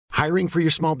Hiring for your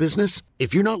small business?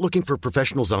 If you're not looking for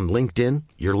professionals on LinkedIn,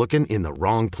 you're looking in the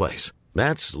wrong place.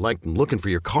 That's like looking for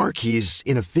your car keys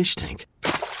in a fish tank.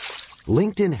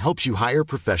 LinkedIn helps you hire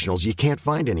professionals you can't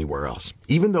find anywhere else,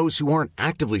 even those who aren't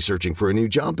actively searching for a new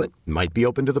job but might be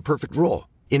open to the perfect role.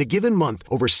 In a given month,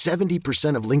 over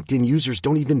 70% of LinkedIn users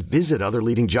don't even visit other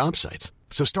leading job sites.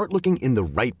 So start looking in the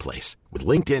right place. With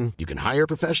LinkedIn, you can hire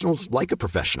professionals like a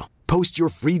professional. Post your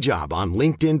free job on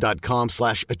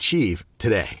linkedin.com/achieve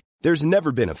today. There's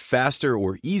never been a faster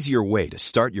or easier way to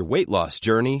start your weight loss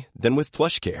journey than with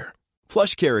PlushCare.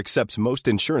 PlushCare accepts most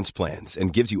insurance plans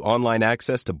and gives you online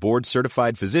access to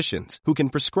board-certified physicians who can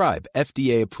prescribe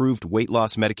FDA-approved weight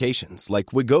loss medications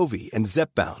like Wegovy and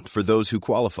Zepbound for those who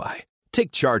qualify.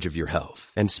 Take charge of your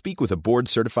health and speak with a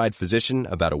board-certified physician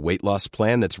about a weight loss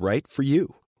plan that's right for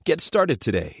you. Get started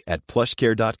today at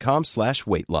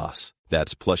plushcare.com/weight-loss.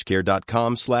 That's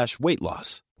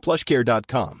plushcare.com/weight-loss.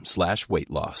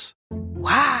 plushcare.com/weight-loss.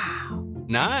 Wow.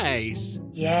 Nice.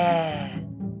 Yeah.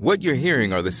 What you're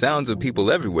hearing are the sounds of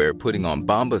people everywhere putting on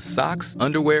Bombas socks,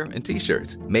 underwear, and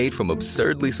T-shirts made from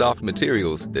absurdly soft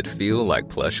materials that feel like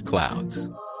plush clouds.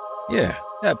 Yeah,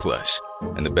 that plush.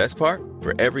 And the best part?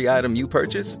 For every item you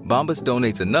purchase, Bombas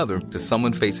donates another to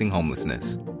someone facing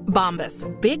homelessness. Bombas.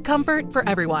 Big comfort for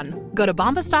everyone. Go to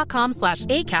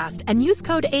bombas.com/ACAST and use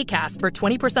code ACAST for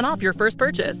 20% off your first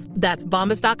purchase. That's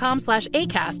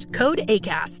bombas.com/ACAST. Code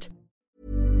ACAST.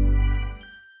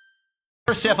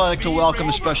 First half, I'd like to welcome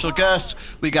a special guest.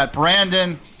 We got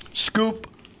Brandon Scoop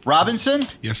Robinson.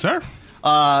 Yes, sir.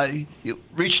 He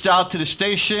reached out to the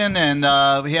station, and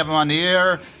we have him on the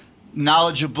air.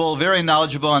 Knowledgeable, very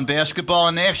knowledgeable on basketball.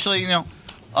 And actually,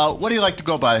 what do you like to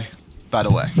go by the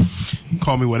way?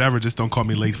 Call me whatever, just don't call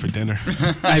me late for dinner.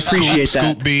 I appreciate that.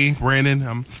 Scoop B,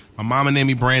 Brandon. My mama named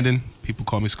me Brandon. People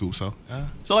call me Scoop, so.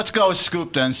 So let's go with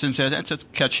Scoop then, since that's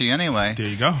catchy anyway. There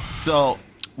you go. So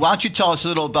why don't you tell us a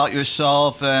little about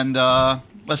yourself and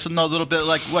let us know a little bit,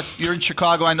 like, what you're in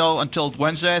Chicago, I know, until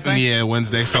Wednesday, I think? Yeah,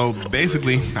 Wednesday. So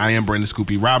basically, I am Brandon Scoop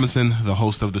B Robinson, the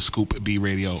host of the Scoop B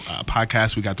Radio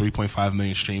podcast. We got 3.5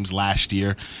 million streams last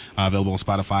year, available on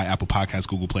Spotify, Apple Podcasts,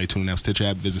 Google Play, TuneIn app, Stitcher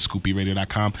app. Visit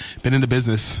ScoopBRadio.com. Been in the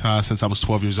business since I was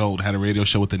 12 years old. Had a radio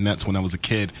show with the Nets when I was a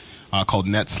kid called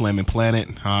Net Slam and Planet.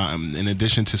 In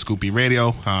addition to Scoop B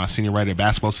Radio, senior writer at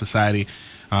Basketball Society.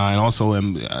 And also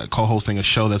am co-hosting a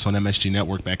show that's on MSG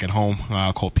Network back at home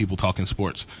called People Talking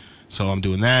Sports. So I'm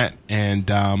doing that.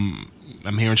 And I'm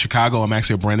here in Chicago. I'm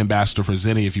actually a brand ambassador for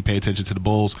Zenni. If you pay attention to the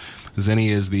Bulls, Zenni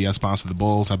is the sponsor of the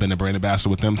Bulls. I've been a brand ambassador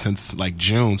with them since like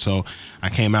June. So I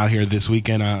came out here this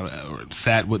weekend. I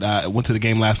went to the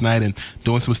game last night and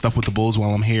doing some stuff with the Bulls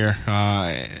while I'm here,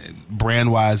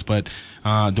 brand-wise, but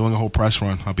doing a whole press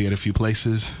run. I'll be at a few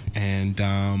places. And,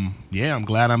 yeah, I'm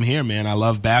glad I'm here, man. I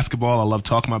love basketball. I love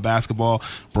talking about basketball.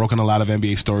 Broken a lot of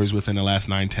NBA stories within the last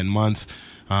 9-10 months.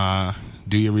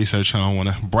 Do your research. I don't want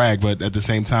to brag, but at the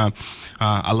same time,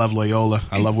 I love Loyola.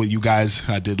 I love what you guys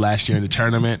did last year in the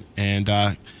tournament. And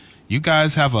you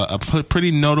guys have a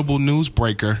pretty notable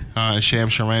newsbreaker,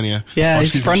 Shams Charania. Yeah,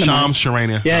 he's a friend of mine. Shams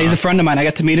Charania. Yeah, he's a friend of mine. I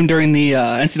got to meet him during the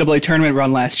NCAA tournament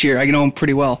run last year. I know him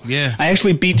pretty well. Yeah. I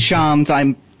actually beat Shams.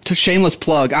 Shameless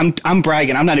plug. I'm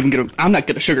bragging. I'm not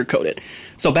gonna sugarcoat it.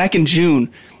 So back in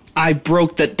June, I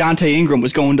broke that Dante Ingram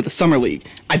was going to the Summer League.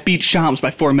 I beat Shams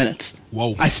by 4 minutes.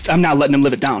 Whoa. I'm not letting him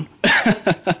live it down.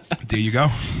 There you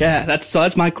go. Yeah,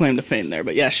 that's my claim to fame there.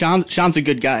 But yeah, Shams a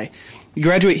good guy. He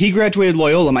graduated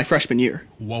Loyola my freshman year.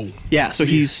 Whoa. Yeah, so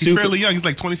he's fairly young. He's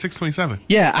like 26, 27.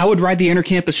 Yeah, I would ride the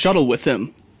intercampus shuttle with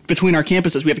him between our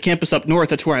campuses. We have a campus up north.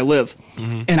 That's where I live.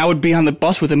 Mm-hmm. And I would be on the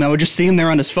bus with him. I would just see him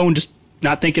there on his phone, just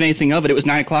not thinking anything of it. It was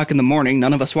 9 o'clock in the morning.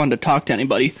 None of us wanted to talk to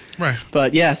anybody. Right.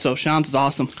 But yeah, so Shams is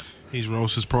awesome. He's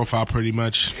rose his profile pretty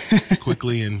much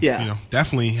quickly, and yeah.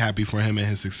 Definitely happy for him and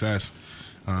his success.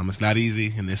 It's not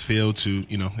easy in this field to,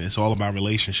 it's all about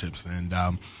relationships. And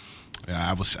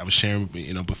I was sharing,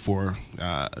 before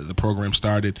the program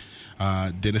started,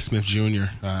 Dennis Smith Jr.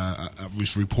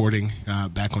 Was reporting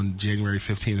back on January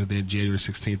 15th, then January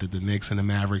 16th, that the Knicks and the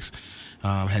Mavericks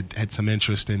had some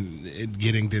interest in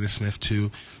getting Dennis Smith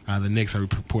to the Knicks. I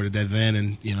reported that then,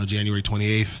 and January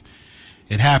 28th.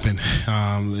 It happened,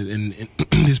 and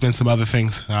there's been some other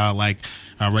things like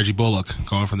Reggie Bullock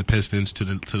going from the Pistons to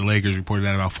the Lakers. Reported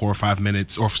that about 4 or 5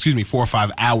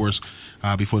 hours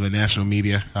before the national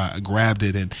media grabbed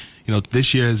it. And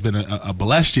this year has been a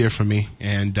blessed year for me,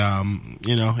 and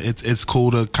it's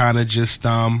cool to kind of just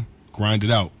grind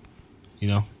it out.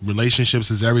 Relationships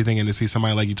is everything, and to see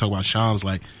somebody like you talk about Shams,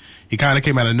 like he kind of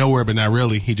came out of nowhere, but not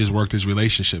really. He just worked his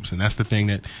relationships. And that's the thing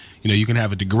that, you can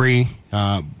have a degree,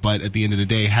 but at the end of the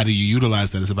day, how do you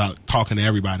utilize that? It's about talking to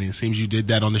everybody. It seems you did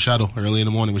that on the shuttle early in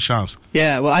the morning with Shams.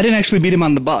 Yeah, well, I didn't actually meet him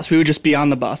on the bus. We would just be on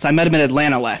the bus. I met him in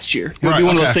Atlanta last year. It would be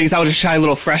one of those things. I was a shy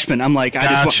little freshman. I'm like,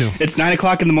 it's 9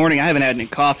 o'clock in the morning. I haven't had any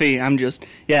coffee.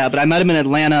 But I met him in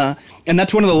Atlanta. And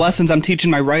that's one of the lessons I'm teaching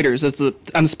my writers.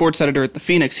 I'm the sports editor at the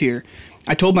Phoenix here.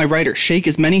 I told my writers, shake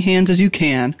as many hands as you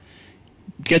can.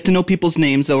 Get to know people's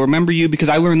names. They'll remember you, because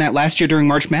I learned that last year during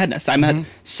March Madness. I met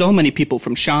so many people,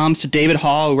 from Shams to David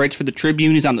Hall, who writes for the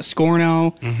Tribune. He's on the Score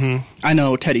now. I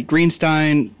know Teddy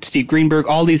Greenstein, Steve Greenberg,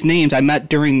 all these names I met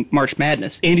during March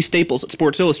Madness. Andy Staples at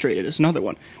Sports Illustrated is another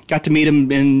one. Got to meet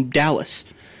him in Dallas.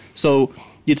 So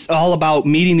it's all about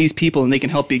meeting these people, and they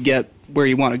can help you get where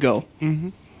you want to go.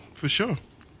 For sure.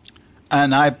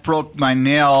 And I broke my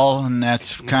nail, and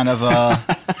that's kind of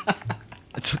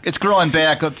it's growing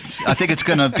back. I think it's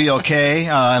going to be okay.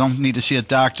 I don't need to see a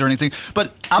doctor or anything.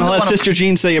 But I'll let Sister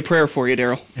Jean say a prayer for you,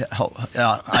 Daryl.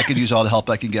 Yeah, I could use all the help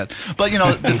I can get. But,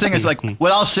 the thing is, like,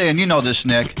 what I'll say, and you know this,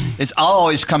 Nick, is I'll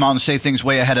always come out and say things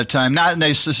way ahead of time. Not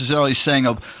necessarily saying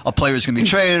a player is going to be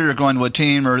traded or going to a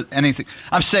team or anything.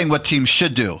 I'm saying what teams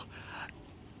should do.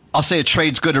 I'll say a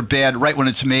trade's good or bad right when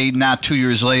it's made, not 2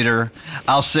 years later.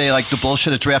 I'll say, like, the Bulls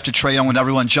should have drafted Trae Young when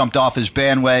everyone jumped off his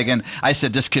bandwagon. I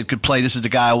said, this kid could play. This is the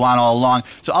guy I want all along.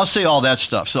 So I'll say all that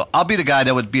stuff. So I'll be the guy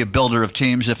that would be a builder of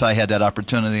teams if I had that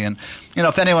opportunity. And,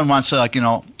 if anyone wants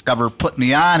to, ever put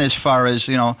me on as far as,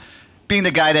 being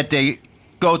the guy that they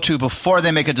go to before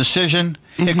they make a decision.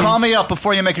 Hey, call me up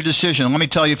before you make a decision. Let me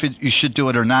tell you if you should do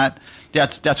it or not.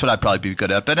 That's what I'd probably be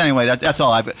good at. But anyway, that's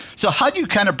all I've got. So how do you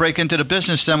kind of break into the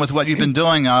business then with what you've been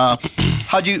doing? How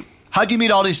do you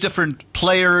meet all these different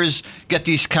players, get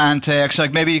these contacts?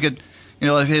 Like maybe you could,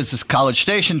 here's this College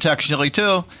Station technically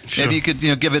too. Sure. Maybe you could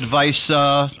give advice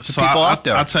to people out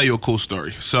there. I'll tell you a cool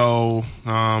story. So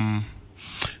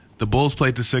the Bulls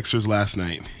played the Sixers last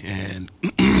night, and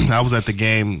I was at the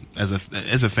game as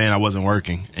a fan. I wasn't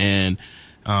working, and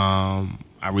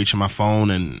I reached my phone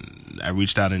and I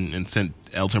reached out and sent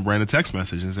Elton Brand a text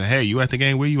message and said, "Hey, you at the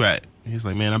game? Where you at?" He's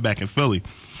like, "Man, I'm back in Philly."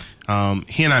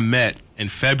 He and I met in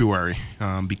February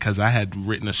because I had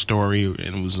written a story and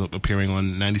it was appearing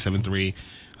on 97.3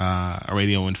 a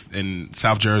radio in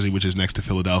South Jersey, which is next to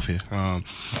Philadelphia.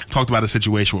 Talked about a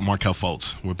situation with Markelle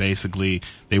Fultz, where basically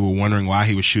they were wondering why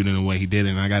he was shooting the way he did,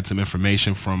 and I got some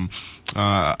information from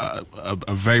a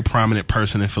very prominent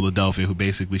person in Philadelphia who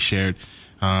basically shared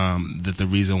that the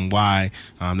reason why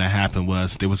that happened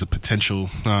was there was a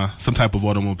potential some type of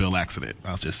automobile accident,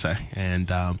 I'll just say,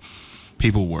 and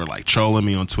people were like trolling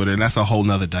me on Twitter, and that's a whole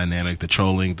nother dynamic, the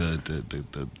trolling,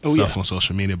 the stuff on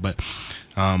social media. But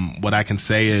what I can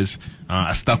say is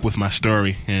I stuck with my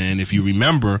story, and if you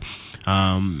remember,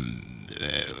 Adrian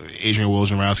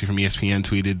Wojnarowski from ESPN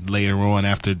tweeted later on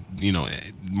after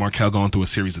Markelle going through a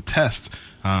series of tests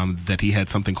that he had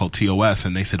something called TOS,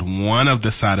 and they said one of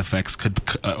the side effects could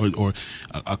or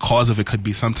a cause of it could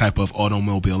be some type of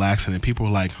automobile accident. People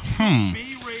were like,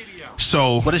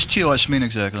 So what does TOS mean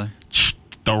exactly?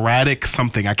 Thoracic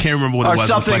something. I can't remember what it was.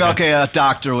 Or something. Like a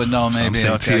doctor would know. Maybe.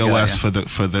 So I'm saying TOS for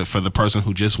the person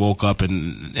who just woke up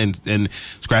and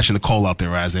scratching the coal out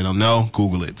their eyes. They don't know.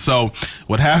 Google it. So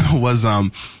what happened was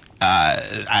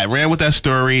I ran with that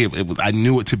story. I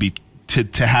knew it to be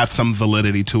to have some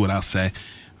validity to it, I'll say.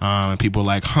 And people were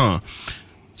like, huh.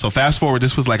 So fast forward,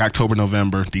 this was like October,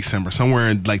 November, December, somewhere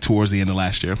in, like towards the end of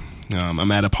last year.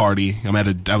 I'm at a party.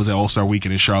 I was at All-Star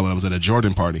Weekend in Charlotte. I was at a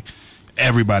Jordan party.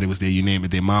 Everybody was there, you name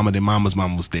it. Their mama's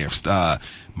mama was there.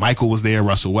 Michael was there,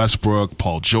 Russell Westbrook,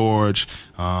 Paul George,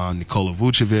 Nikola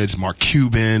Vucevic, Mark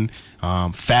Cuban,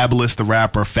 Fabulous the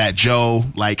rapper, Fat Joe,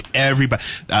 like everybody,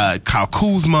 Kyle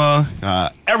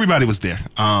Kuzma, everybody was there.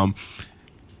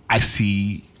 I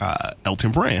see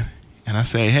Elton Brand, and I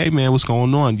say, "Hey man, what's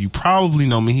going on? You probably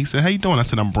know me." He said, "How you doing?" I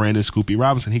said, "I'm Brandon Scoopy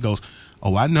Robinson." He goes,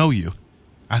 "Oh, I know you."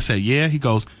 I said, "Yeah." He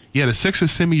goes, "Yeah, the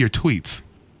Sixers send me your tweets."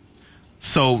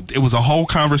 So it was a whole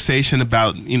conversation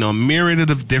about, a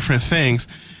myriad of different things.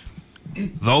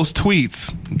 Those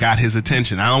tweets got his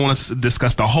attention. I don't want to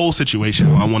discuss the whole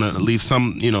situation. I want to leave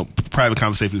some, private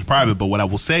conversations private. But what I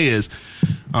will say is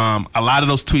a lot of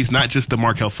those tweets, not just the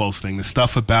Markelle Fultz thing, the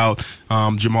stuff about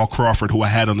Jamal Crawford, who I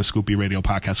had on the Scoopy Radio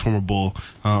podcast, former Bull,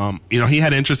 he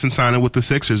had interest in signing with the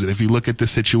Sixers. And if you look at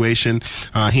this situation,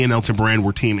 he and Elton Brand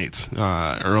were teammates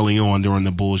early on during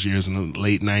the Bulls years in the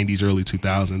late 90s, early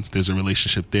 2000s. There's a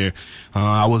relationship there.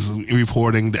 I was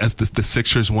reporting that the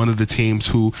Sixers, one of the teams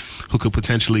who could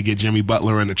potentially get Jimmy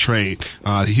Butler in a trade.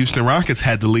 The Houston Rockets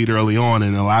had the lead early on,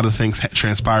 and a lot of things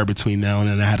transpired between now and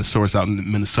then. I had a source out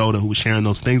in Minnesota who was sharing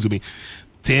those those things with me.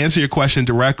 To answer your question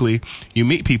directly, you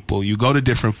meet people, you go to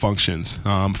different functions.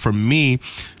 For me,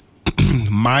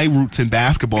 my roots in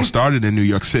basketball started in New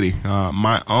York City.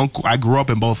 My uncle, I grew up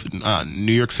in both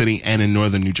New York City and in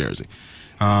northern New Jersey.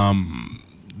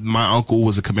 My uncle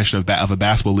was a commissioner of a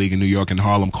basketball league in New York and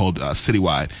Harlem called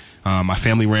Citywide. My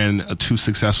family ran two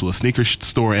successful, a sneaker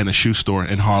store and a shoe store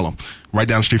in Harlem, right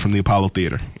down the street from the Apollo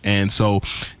Theater. And so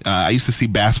I used to see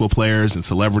basketball players and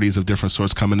celebrities of different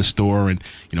sorts come in the store and,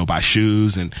 buy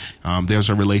shoes. And there's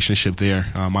a relationship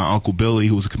there. My uncle Billy,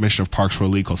 who was a commissioner of parks for a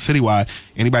league called Citywide,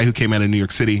 anybody who came out of New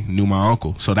York City knew my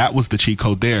uncle. So that was the cheat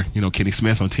code there. Kenny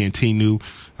Smith on TNT knew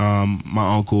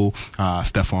my uncle,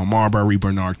 Stephon Marbury,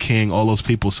 Bernard King, all those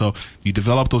people. So you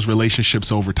develop those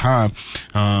relationships over time,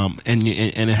 and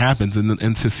it happens.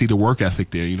 And to see the work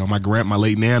ethic there, my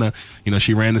late Nana,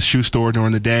 she ran the shoe store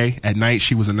during the day. At night,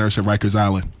 she was a nurse at Rikers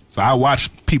Island. So I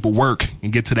watched people work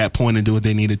and get to that point and do what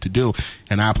they needed to do,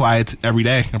 and I apply it every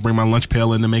day. I bring my lunch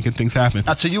pail into making things happen.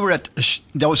 So you were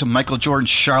that was a Michael Jordan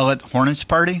Charlotte Hornets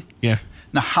party? Yeah.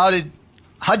 Now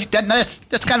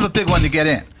that's kind of a big one to get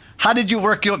in. How did you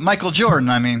work with Michael Jordan?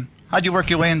 I mean, how'd you work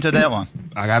your way into that one?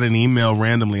 I got an email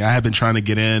randomly. I had been trying to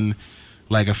get in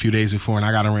like a few days before, and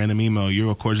I got a random email. You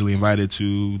were cordially invited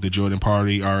to the Jordan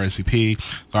Party, RSVP.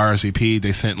 The RSVP,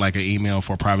 they sent like an email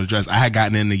for a private address. I had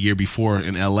gotten in the year before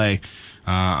in LA.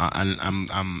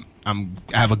 I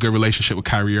have a good relationship with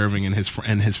Kyrie Irving and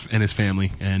his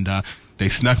family, and they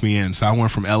snuck me in. So I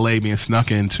went from LA being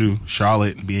snuck into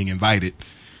Charlotte being invited.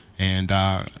 And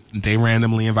they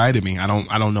randomly invited me. I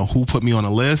don't know who put me on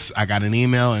a list. I got an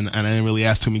email, and I didn't really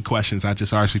ask too many questions. I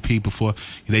just RSVP'd before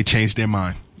they changed their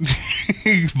mind.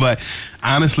 But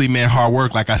honestly, man, hard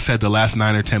work. Like I said, the last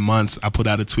 9 or 10 months, I put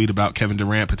out a tweet about Kevin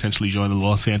Durant potentially joining the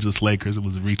Los Angeles Lakers. It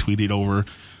was retweeted over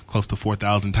close to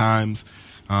 4,000 times,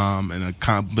 and a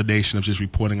combination of just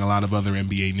reporting a lot of other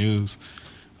NBA news.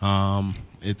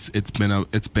 It's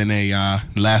been a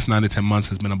last 9 to 10 months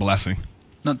has been a blessing.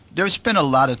 Now, there's been a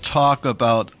lot of talk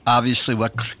about, obviously,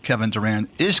 what Kevin Durant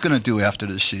is going to do after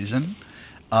this season.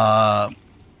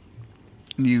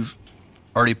 You've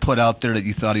already put out there that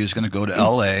you thought he was going to go to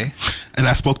L.A. And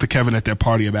I spoke to Kevin at that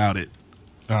party about it.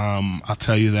 I'll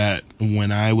tell you that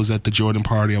when I was at the Jordan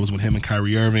party, I was with him and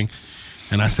Kyrie Irving.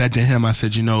 And I said to him,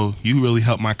 you really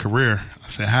helped my career. I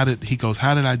said, how did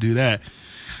I do that?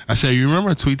 I said, you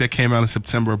remember a tweet that came out in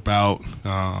September about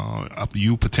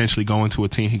you potentially going to a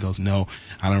team? He goes, no,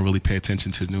 I don't really pay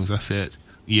attention to the news. I said,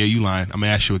 yeah, you lying. I'm going to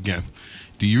ask you again.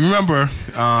 Do you remember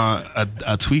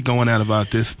a tweet going out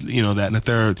about this, that and the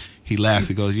third? He laughs.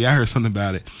 He goes, yeah, I heard something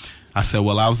about it. I said,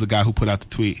 well, I was the guy who put out the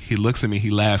tweet. He looks at me. He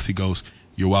laughs. He goes,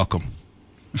 you're welcome.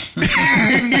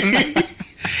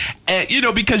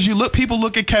 And because people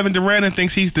look at Kevin Durant and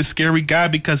thinks he's the scary guy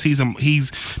because people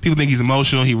think he's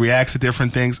emotional. He reacts to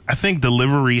different things. I think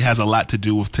delivery has a lot to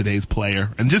do with today's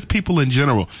player and just people in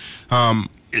general.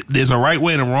 There's a right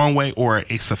way and a wrong way, or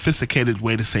a sophisticated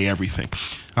way to say everything.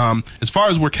 As far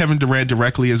as where Kevin Durant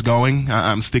directly is going,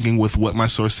 I'm sticking with what my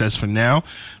source says for now.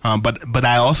 But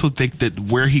I also think that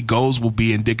where he goes will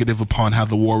be indicative upon how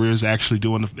the Warriors actually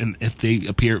do if they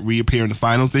reappear in the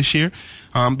finals this year.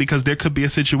 Because there could be a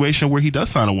situation where he does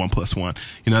sign a 1+1.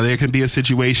 There could be a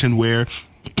situation where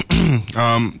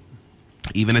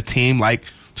even a team like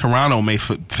Toronto may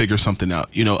figure something out.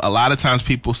 A lot of times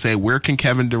people say, how can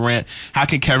Kevin Durant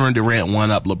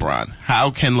one-up LeBron?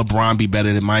 How can LeBron be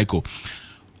better than Michael?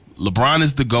 LeBron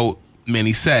is the GOAT,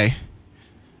 many say.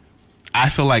 I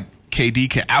feel like KD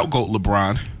can out-GOAT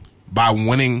LeBron by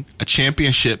winning a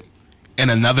championship in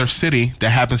another city that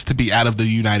happens to be out of the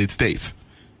United States.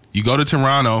 You go to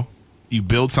Toronto, you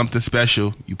build something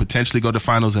special, you potentially go to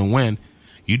finals and win.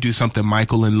 You do something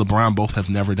Michael and LeBron both have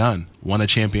never done, won a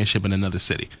championship in another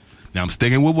city. Now, I'm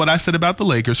sticking with what I said about the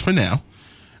Lakers for now,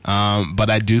 but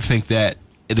I do think that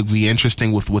it'll be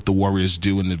interesting with what the Warriors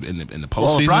do in the postseason.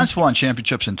 Well, LeBron's won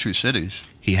championships in 2 cities.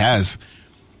 He has,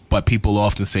 but people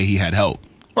often say he had help.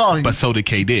 Well, but so did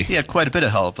KD. He had quite a bit of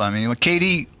help. I mean, when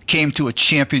KD came to a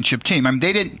championship team,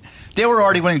 they were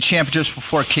already winning championships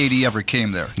before KD ever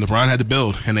came there. LeBron had to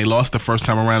build, and they lost the first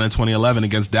time around in 2011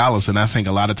 against Dallas, and I think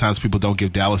a lot of times people don't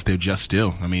give Dallas their just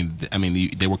due. I mean,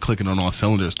 they were clicking on all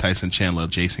cylinders. Tyson Chandler,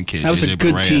 Jason Kidd, that was JJ a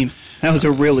good Barea. team. That was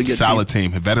a really good solid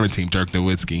team, a veteran team. Dirk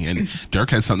Nowitzki, and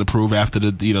Dirk had something to prove after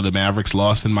the Mavericks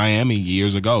lost in Miami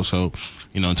years ago. So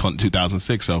in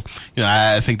 2006. So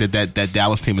I think that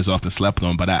Dallas team is often slept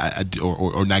on, but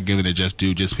or not given it just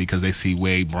due just because they see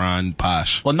Wade, Bron,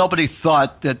 Posh. Well, nobody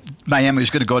thought that Miami was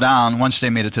going to go down once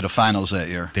they made it to the finals that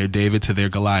year. They're David to their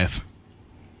Goliath.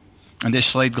 And they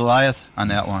slayed Goliath on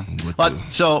that one.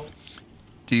 So,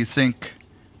 do you think,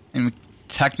 and we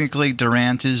technically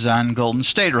Durant is on Golden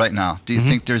State right now. Do you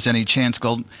think there's any chance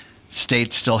Golden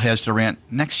State still has Durant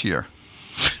next year?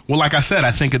 Well, like I said,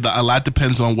 I think a lot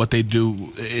depends on what they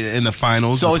do in the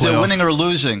finals. So the is it winning or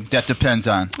losing that depends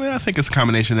on? Well, I think it's a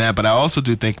combination of that, but I also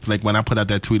do think, like, when I put out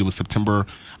that tweet, it was September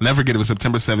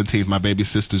 17th, my baby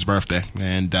sister's birthday,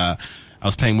 and I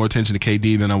was paying more attention to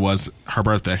KD than I was her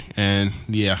birthday, and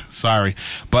yeah, sorry.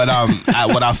 But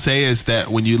what I'll say is that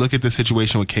when you look at the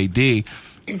situation with KD,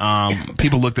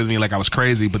 people looked at me like I was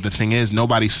crazy, but the thing is,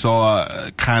 nobody saw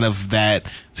kind of that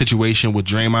situation with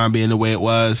Draymond being the way it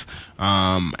was.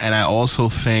 And I also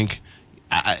think,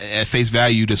 at face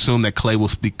value, you'd assume that Klay will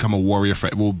become a warrior,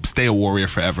 will stay a warrior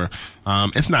forever.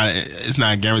 It's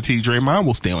not guaranteed Draymond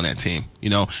will stay on that team.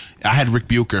 You know, I had Rick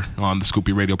Bucher on the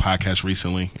Scoopy Radio podcast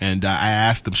recently, and I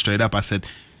asked him straight up, I said,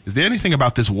 is there anything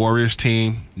about this Warriors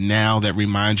team now that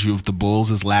reminds you of the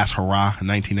Bulls' last hurrah in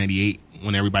 1998?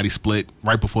 When everybody split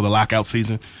right before the lockout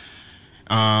season.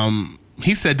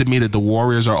 He said to me that the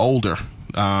Warriors are older.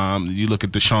 You look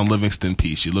at the Sean Livingston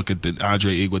piece, you look at the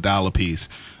Andre Iguodala piece,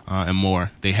 and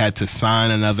more. They had to sign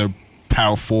another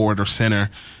power forward or center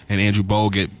and Andrew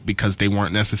Bogut because they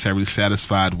weren't necessarily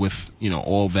satisfied with,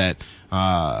 all that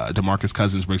DeMarcus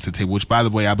Cousins brings to the table, which, by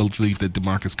the way, I believe that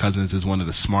DeMarcus Cousins is one of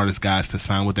the smartest guys to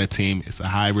sign with that team. It's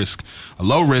a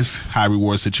low risk, high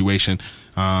reward situation.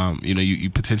 You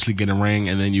potentially get a ring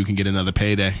and then you can get another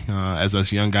payday. As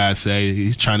us young guys say,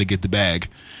 he's trying to get the bag.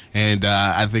 And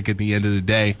I think at the end of the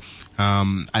day,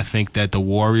 I think that the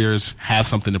Warriors have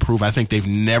something to prove. I think they've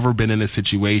never been in a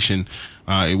situation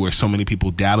where so many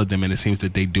people doubted them, and it seems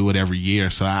that they do it every year.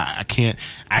 So I can't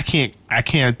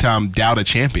doubt a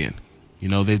champion.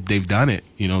 They've done it.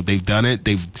 They've done it.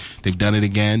 They've done it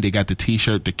again. They got the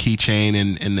T-shirt, the keychain,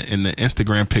 and the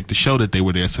Instagram pic to show that they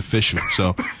were there. It's official.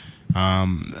 So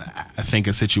I think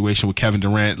a situation with Kevin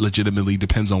Durant legitimately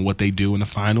depends on what they do in the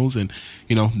finals, and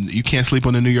you can't sleep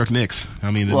on the New York Knicks. I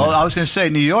was going to say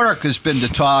New York has been the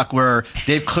talk where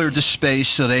they've cleared the space,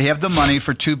 so they have the money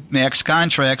for 2 max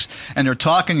contracts, and they're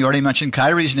talking. You already mentioned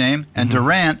Kyrie's name and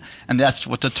Durant, and that's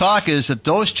what the talk is, that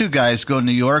those two guys go to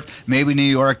New York. Maybe New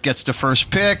York gets the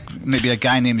first pick. Maybe a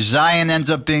guy named Zion ends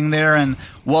up being there, and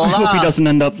I hope he doesn't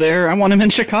end up there. I want him in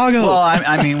Chicago.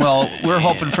 Well, we're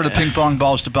hoping for the ping pong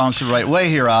balls to bounce the right way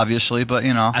here, obviously, but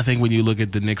I think when you look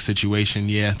at the Knicks situation,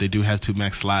 yeah, they do have 2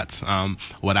 max slots.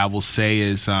 What I will say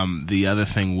is the other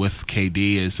thing with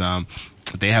KD is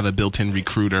they have a built-in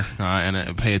recruiter,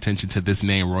 and pay attention to this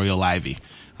name, Royal Ivey.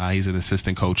 He's an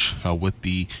assistant coach with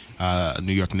the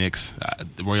New York Knicks.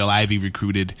 Royal Ivey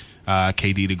recruited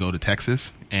KD to go to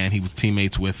Texas, and he was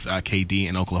teammates with KD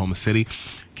in Oklahoma City.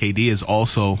 KD is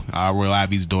also Royal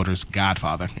Ivey's daughter's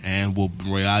godfather, and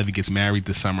Royal Ivey gets married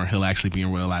this summer, he'll actually be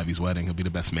in Royal Ivey's wedding. He'll be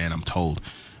the best man, I'm told.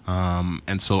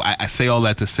 And so I say all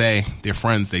that to say they're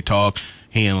friends. They talk.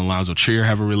 He and Alonzo Trier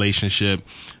have a relationship.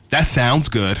 That sounds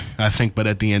good, I think, but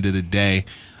at the end of the day,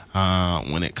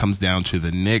 when it comes down to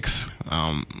the Knicks,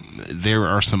 there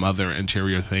are some other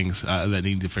interior things that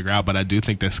need to figure out. But I do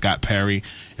think that Scott Perry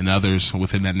and others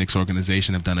within that Knicks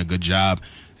organization have done a good job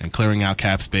in clearing out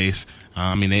cap space.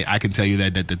 I can tell you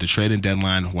that the trading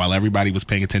deadline, while everybody was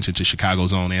paying attention to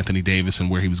Chicago's own Anthony Davis and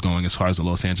where he was going as far as the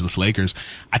Los Angeles Lakers,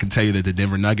 I can tell you that the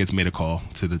Denver Nuggets made a call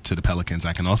to the Pelicans.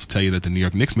 I can also tell you that the New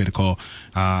York Knicks made a call,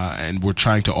 and we're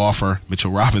trying to offer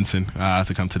Mitchell Robinson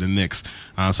to come to the Knicks.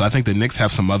 So I think the Knicks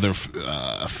have some other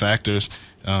factors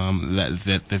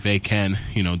that they can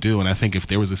do, and I think if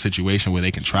there was a situation where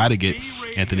they can try to get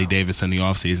Anthony Davis in the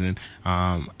offseason,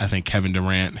 I think Kevin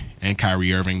Durant and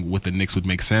Kyrie Irving with the Knicks would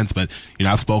make sense. But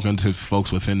I've spoken to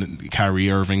folks within Kyrie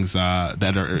Irving's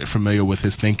that are familiar with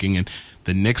his thinking, and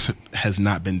the Knicks has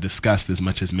not been discussed as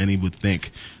much as many would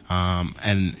think.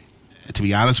 And to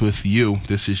be honest with you,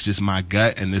 this is just my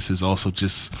gut, and this is also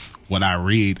just what I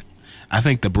read. I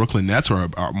think the Brooklyn Nets are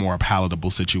a more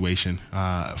palatable situation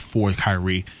for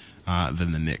Kyrie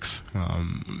than the Knicks.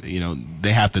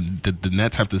 They have to. The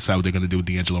Nets have to decide what they're going to do with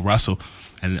D'Angelo Russell,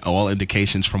 and all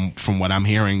indications from what I'm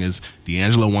hearing is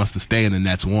D'Angelo wants to stay, and the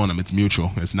Nets want him. It's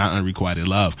mutual. It's not unrequited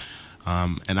love.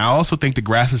 And I also think the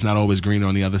grass is not always greener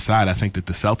on the other side. I think that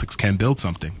the Celtics can build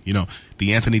something.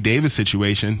 The Anthony Davis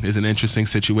situation is an interesting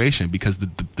situation because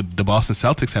the Boston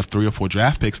Celtics have 3 or 4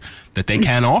 draft picks that they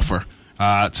can offer.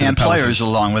 And players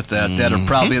along with that are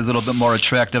probably a little bit more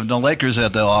attractive than the Lakers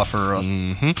had to offer.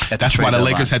 That's why the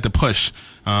Lakers had to push.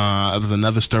 It was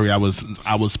another story I was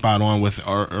spot on with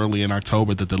early in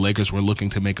October that the Lakers were looking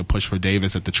to make a push for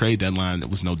Davis at the trade deadline. It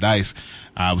was no dice.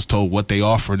 I was told what they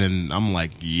offered, and I'm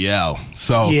like, yo.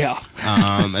 So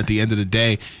at the end of the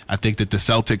day, I think that the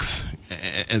Celtics,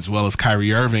 as well as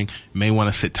Kyrie Irving, may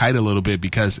want to sit tight a little bit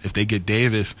because if they get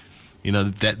Davis,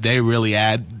 that they really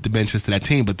add dimensions to that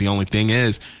team. But the only thing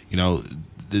is,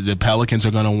 the Pelicans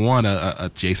are going to want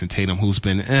a Jason Tatum who's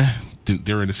been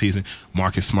during the season.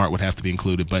 Marcus Smart would have to be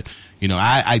included. But,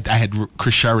 I had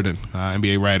Chris Sheridan,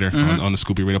 NBA writer, on the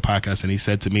Scoopy Radio podcast, and he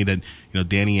said to me that,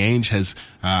 Danny Ainge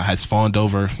has fawned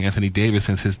over Anthony Davis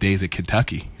since his days at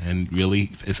Kentucky and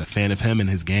really is a fan of him and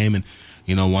his game and,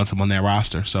 wants him on that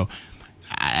roster. So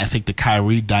I think the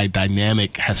Kyrie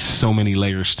dynamic has so many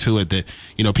layers to it that,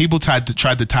 people tried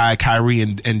to tie Kyrie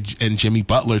and Jimmy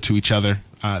Butler to each other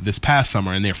this past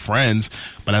summer, and they're friends.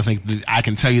 But I think I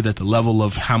can tell you that the level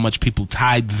of how much people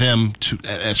tied them to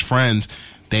as friends,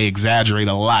 they exaggerate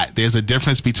a lot. There's a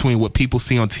difference between what people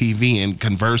see on TV and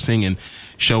conversing and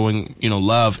showing,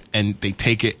 love, and they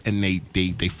take it and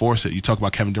they force it. You talk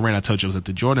about Kevin Durant. I told you I was at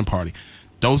the Jordan party.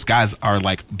 Those guys are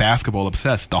like basketball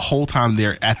obsessed. The whole time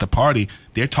they're at the party,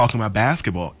 they're talking about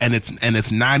basketball, and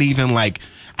it's not even like,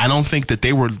 I don't think that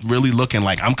they were really looking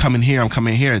like I'm coming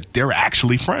here. They're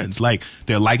actually friends. Like,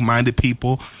 they're like-minded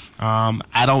people.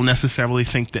 I don't necessarily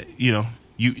think that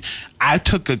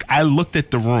I looked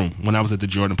at the room when I was at the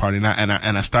Jordan party, and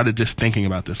I started just thinking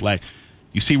about this. Like,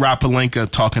 you see Rob Pelinka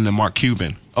talking to Mark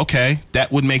Cuban. Okay,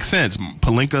 that would make sense.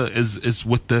 Pelinka is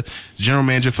with the general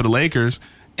manager for the Lakers.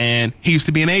 And he used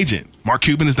to be an agent. Mark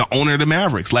Cuban is the owner of the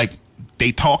Mavericks. Like,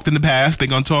 they talked in the past, they're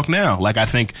going to talk now. Like, I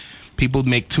think people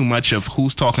make too much of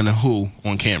who's talking to who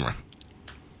on camera.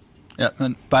 Yeah,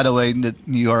 and by the way, New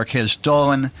York has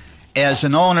Dolan as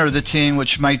an owner of the team,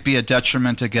 which might be a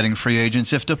detriment to getting free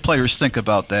agents if the players think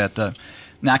about that.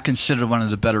 Not considered one of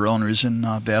the better owners in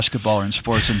basketball or in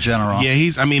sports in general. Yeah,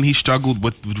 he struggled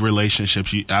with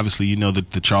relationships. Obviously,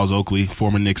 the Charles Oakley,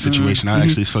 former Knicks situation. I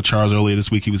actually saw Charles earlier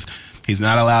this week. He's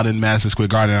not allowed in Madison Square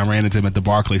Garden. I ran into him at the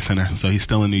Barclays Center, so he's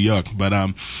still in New York. But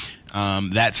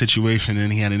that situation,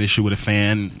 and he had an issue with a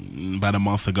fan about a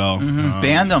month ago.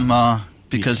 Banned him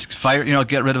because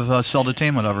get rid of sell the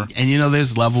team, whatever. And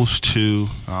there's levels to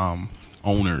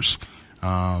owners.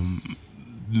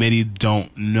 Many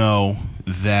don't know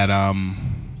that I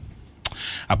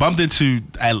bumped into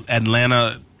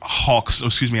Atlanta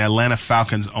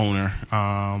Falcons owner.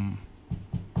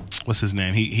 What's his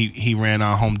name? He ran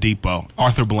Home Depot.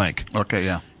 Arthur Blank. Okay,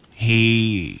 yeah.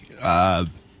 He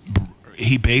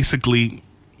basically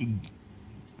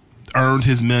earned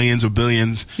his millions or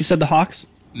billions. You said the Hawks?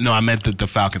 No, I meant the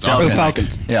Falcons.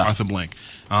 Falcons. Yeah. Arthur Blank.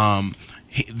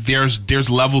 There's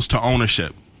levels to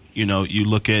ownership. You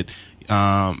look at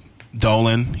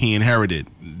Dolan, he inherited.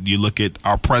 You look at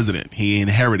our president, he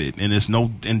inherited. And it's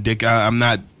I'm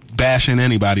not bashing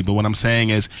anybody, but what I'm saying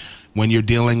is when you're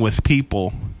dealing with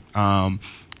people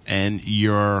and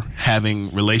you're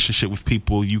having relationship with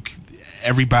people,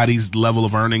 everybody's level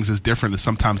of earnings is different, and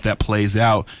sometimes that plays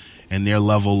out in their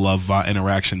level of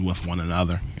interaction with one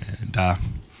another. And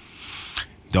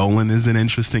Dolan is an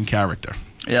interesting character.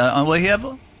 Yeah, well, you have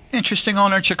an interesting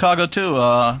owner in Chicago,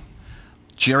 too.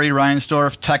 Jerry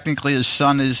Reinsdorf, technically his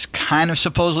son is kind of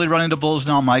supposedly running the Bulls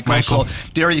now, Michael. So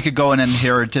there you could go an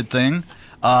inherited thing.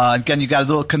 Again, you got a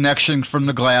little connection from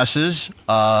the glasses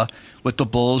with the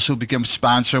Bulls, who became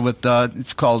sponsor with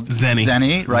it's called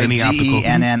Zenni, right?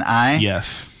 Zenni.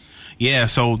 Yes, yeah.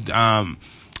 So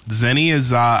Zenni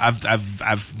is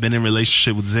I've been in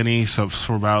relationship with Zenni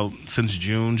since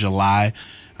June, July.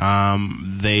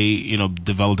 They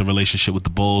developed a relationship with the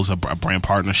Bulls, a brand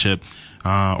partnership.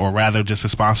 Or rather, just a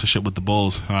sponsorship with the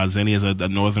Bulls. Zenni is a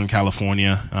Northern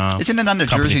California Isn't it under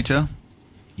company. Jersey, too?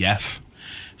 Yes.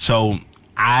 So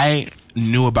I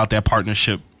knew about that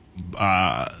partnership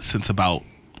since about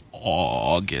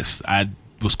August. I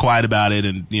was quiet about it,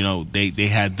 and they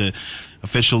had the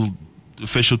official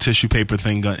tissue paper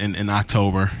thing in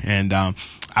October, and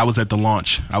I was at the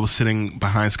launch. I was sitting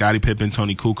behind Scottie Pippen,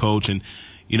 Tony Kukoc, and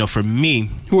for me,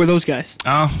 who are those guys?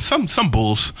 Some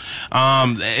Bulls.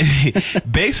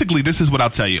 Basically, this is what I'll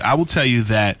tell you. I will tell you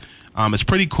that it's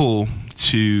pretty cool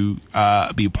to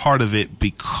be part of it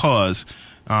because,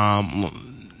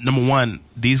 number one,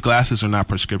 these glasses are not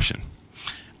prescription.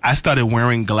 I started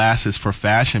wearing glasses for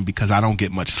fashion because I don't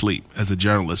get much sleep as a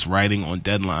journalist writing on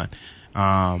deadline.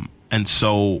 And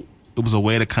so it was a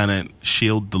way to kind of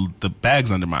shield the bags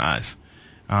under my eyes.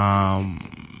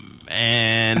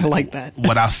 And I like that.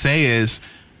 What I'll say is,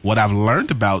 what I've learned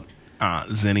about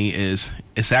Zenni is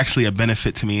it's actually a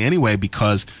benefit to me anyway,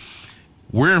 because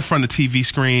we're in front of TV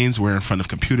screens, we're in front of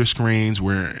computer screens,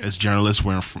 as journalists,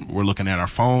 we're looking at our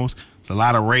phones. There's a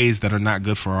lot of rays that are not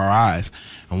good for our eyes.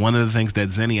 And one of the things that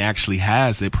Zenni actually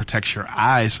has, it protects your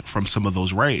eyes from some of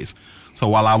those rays. So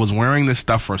while I was wearing this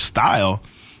stuff for style,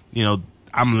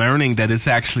 I'm learning that it's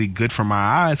actually good for my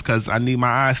eyes because I need my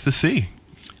eyes to see.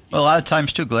 Well, a lot of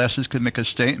times, too, glasses could make a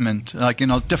statement. Like,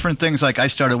 different things. Like, I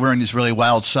started wearing these really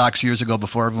wild socks years ago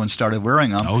before everyone started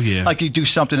wearing them. Oh, yeah. Like, you do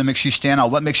something that makes you stand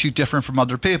out. What makes you different from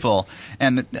other people?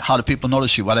 And how do people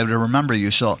notice you? Why do they remember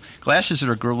you? So glasses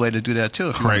are a good way to do that,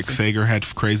 too. Craig Sager had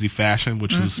crazy fashion,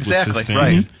 which was exactly,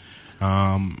 sustained.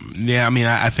 Right. Yeah, I mean,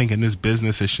 I think in this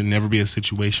business, it should never be a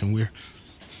situation where,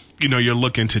 you're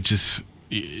looking to just,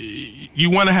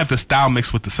 you want to have the style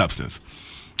mixed with the substance.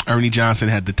 Ernie Johnson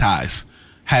had the ties.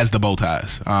 Has the bow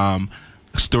ties.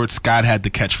 Stuart Scott had the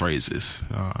catchphrases.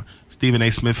 Stephen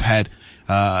A. Smith had,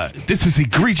 this is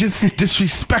egregious,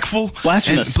 disrespectful.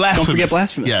 Blasphemous. Don't forget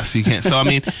blasphemous. Yes, you can't. So, I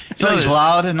mean. So he's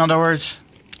loud, in other words?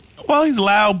 Well, he's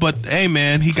loud, but, hey,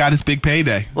 man, he got his big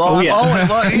payday. Well,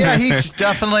 yeah, he's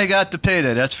definitely got the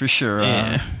payday, that's for sure.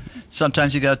 Yeah.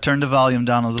 Sometimes you got to turn the volume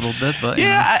down a little bit, but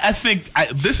I think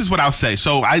this is what I'll say.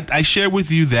 So I shared with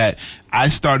you that I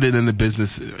started in the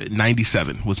business.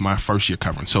 97 was my first year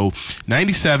covering. So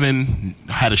 97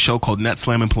 had a show called Net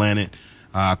Slamming Planet,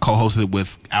 co-hosted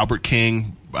with Albert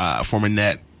King, former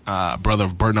Net. Brother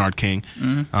of Bernard King,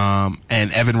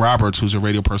 and Evan Roberts, who's a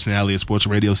radio personality at Sports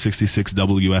Radio 66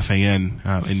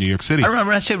 WFAN in New York City. I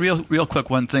remember, I say real quick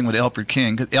one thing with Albert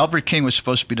King. Albert King was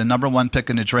supposed to be the #1 pick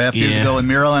in the draft years ago in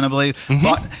Maryland, I believe.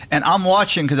 And I'm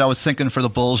watching because I was thinking for the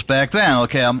Bulls back then.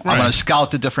 Okay, I'm going to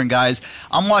scout the different guys.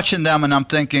 I'm watching them and I'm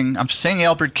thinking, I'm saying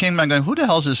Albert King, but I'm going, who the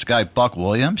hell is this guy, Buck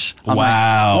Williams? I'm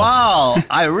wow.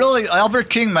 Albert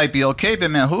King might be okay, but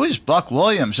man, who is Buck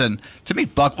Williams? And to me,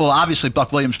 obviously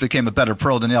Buck Williams became a better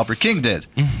pro than Albert King did.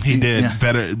 He did. Yeah.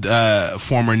 Better,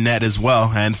 former Net as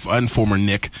well, and former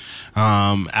Nick.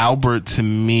 Albert, to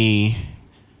me,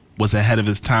 was ahead of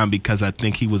his time because I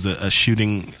think he was a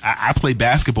shooting. I played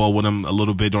basketball with him a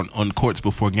little bit on courts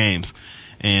before games,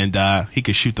 and he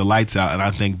could shoot the lights out. And I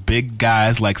think big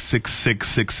guys like 6'6",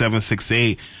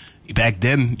 6'7", 6'8", back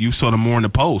then you saw them more in the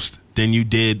post than you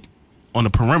did on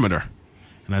the perimeter.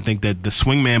 And I think that the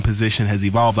swingman position has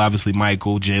evolved. Obviously,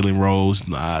 Michael, Jalen Rose,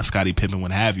 Scottie Pippen,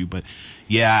 what have you. But,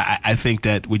 yeah, I think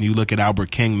that when you look at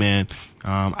Albert King, man,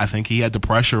 I think he had the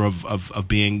pressure of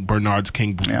being Bernard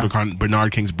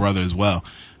King's brother as well.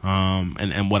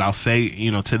 And what I'll say,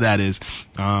 to that is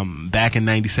back in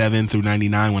 97 through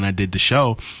 99 when I did the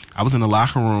show, I was in the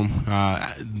locker room.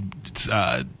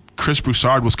 Chris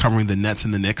Broussard was covering the Nets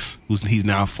and the Knicks. He's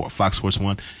now Fox Sports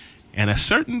 1. And a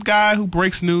certain guy who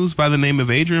breaks news by the name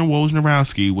of Adrian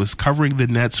Wojnarowski was covering the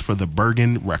Nets for the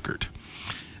Bergen Record.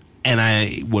 And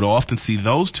I would often see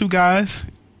those two guys.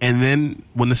 And then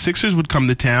when the Sixers would come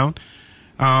to town,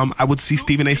 I would see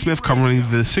Stephen A. Smith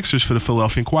covering the Sixers for the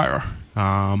Philadelphia Inquirer.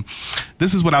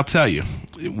 This is what I'll tell you.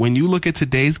 When you look at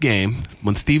today's game,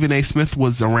 when Stephen A. Smith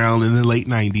was around in the late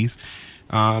 90s,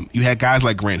 you had guys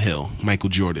like Grant Hill, Michael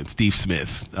Jordan, Steve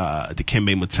Smith,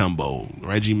 Dikembe Mutombo,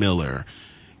 Reggie Miller,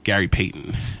 Gary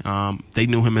Payton. They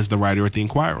knew him as the writer at the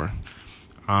Inquirer.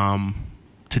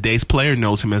 Today's player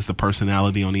knows him as the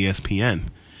personality on ESPN.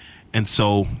 And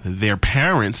so their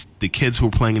parents, the kids who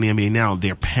are playing in the NBA now,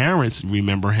 their parents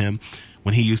remember him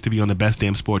when he used to be on the Best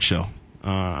Damn Sports Show.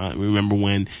 I remember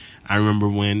when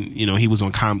he was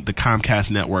on the Comcast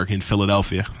network in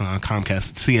Philadelphia,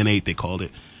 Comcast CN8 they called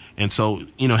it. And so,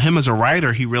 him as a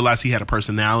writer, he realized he had a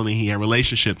personality, he had a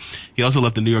relationship. He also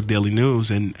left the New York Daily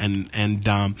News and came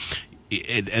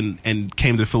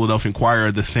to the Philadelphia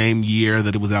Inquirer the same year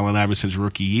that it was Allen Iverson's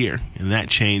rookie year, and that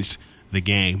changed the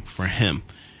game for him.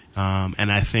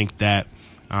 And I think that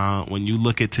when you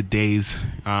look at today's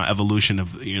evolution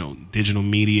of digital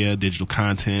media, digital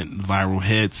content, viral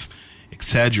hits,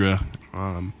 etc.,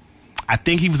 I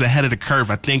think he was ahead of the curve.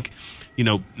 I think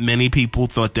many people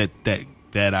thought that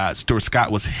Stuart Scott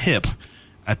was hip.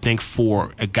 I think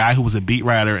for a guy who was a beat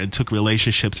writer and took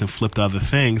relationships and flipped other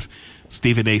things,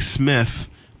 Stephen A. Smith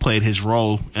played his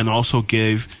role and also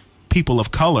gave people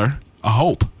of color a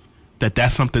hope that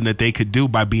that's something that they could do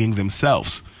by being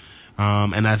themselves.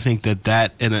 And I think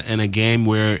that in a game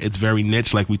where it's very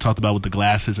niche, like we talked about with the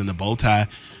glasses and the bow tie,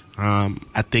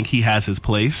 I think he has his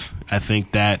place. I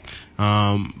think that,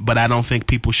 but I don't think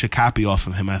people should copy off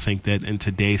of him. I think that in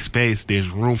today's space, there's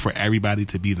room for everybody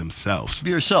to be themselves. Be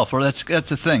yourself. Well, that's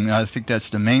the thing. I think that's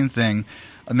the main thing.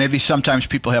 Maybe sometimes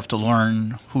people have to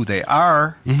learn who they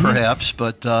are, perhaps.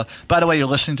 But by the way, you're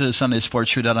listening to the Sunday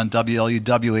Sports Shootout on WLUW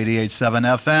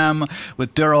 88.7 FM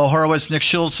with Daryl Horowitz, Nick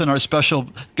Schultz, and our special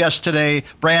guest today,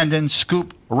 Brandon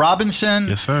Scoop Robinson.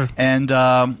 Yes, sir. And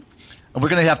we're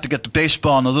going to have to get to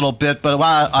baseball in a little bit. But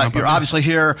you're obviously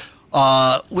here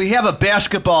We have a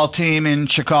basketball team in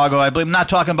Chicago, I believe. I'm not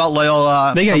talking about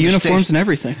Loyola. They got uniforms and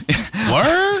everything.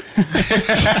 Word?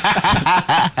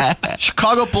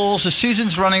 Chicago Bulls, the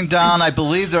season's running down. I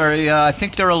believe I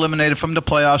think they're eliminated from the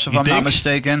playoffs, if I'm not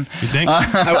mistaken. You think?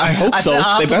 I hope so.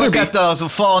 They better look be. at the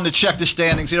phone to check the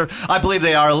standings here. I believe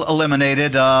they are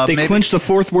eliminated. They clinched the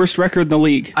 4th worst record in the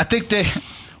league. I think they...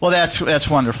 Well, that's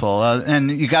wonderful. And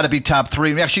you got to be top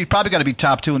 3. Actually, you probably got to be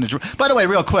top 2 in the draft. By the way,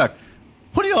 real quick,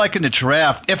 who do you like in the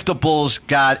draft if the Bulls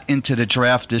got into the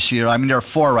draft this year? I mean, there are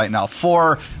 4 right now.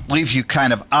 4 leaves you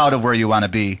kind of out of where you want to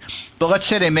be. But let's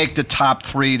say they make the top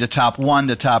 3, the top 1,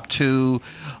 the top 2.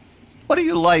 What do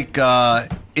you like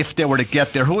if they were to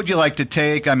get there? Who would you like to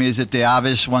take? I mean, is it the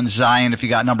obvious one, Zion, if you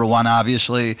got number 1,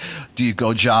 obviously? Do you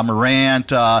go Ja Morant?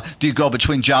 Do you go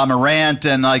between Ja Morant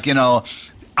and,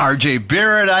 R.J.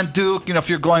 Barrett on Duke? If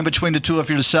you're going between the two, if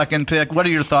you're the second pick. What are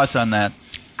your thoughts on that?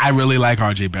 I really like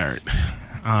R.J. Barrett.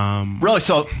 Really?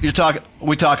 So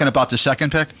we talking about the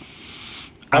second pick?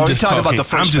 I'm just talking about the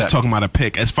first I'm just pick? talking about a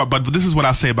pick. But this is what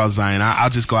I'll say about Zion.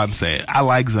 I'll just go out and say it. I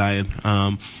like Zion.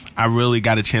 I really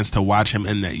got a chance to watch him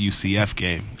in that UCF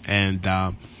game, and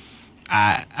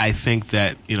I think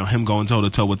that him going toe to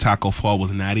toe with Taco Fall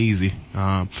was not easy,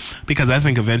 because I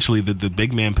think eventually the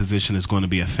big man position is going to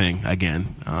be a thing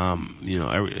again.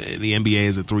 The NBA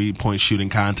is a 3-point shooting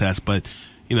contest, but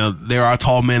there are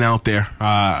tall men out there,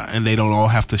 and they don't all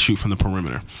have to shoot from the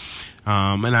perimeter.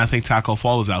 And I think Taco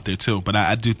Fall is out there too. But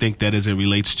I do think that as it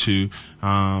relates to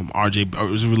RJ,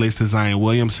 or as it relates to Zion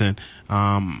Williamson,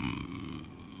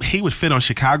 he would fit on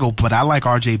Chicago, but I like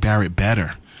RJ Barrett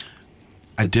better.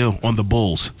 I do, on the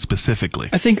Bulls specifically.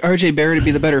 I think RJ Barrett would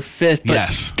be the better fit, but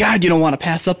yes. God, you don't want to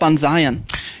pass up on Zion.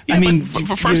 Yeah, I mean,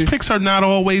 first picks are not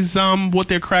always what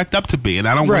they're cracked up to be, and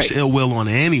I don't wish ill will on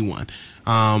anyone.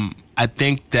 I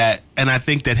think that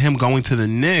him going to the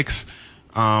Knicks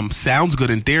sounds good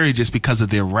in theory just because of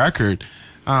their record.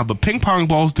 But ping pong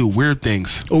balls do weird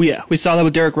things. Oh yeah, we saw that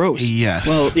with Derrick Rose. Yes.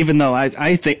 Well, even though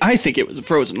I think it was a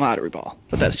frozen lottery ball,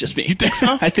 but that's just me. You think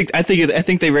so? I think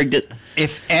they rigged it.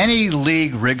 If any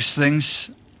league rigs things,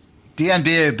 the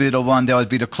NBA would be the one that would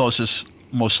be the closest,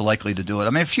 most likely to do it.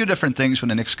 I mean, a few different things when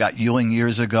the Knicks got Ewing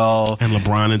years ago. And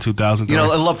LeBron in 2003.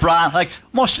 LeBron,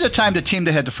 most of the time the team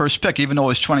that had the first pick, even though it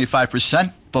was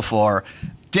 25% before,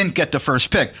 didn't get the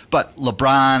first pick. But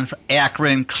LeBron,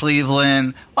 Akron,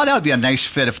 Cleveland, that would be a nice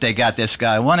fit if they got this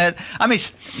guy, wouldn't it? I mean,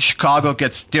 Chicago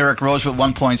gets Derrick Rose with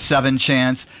 1.7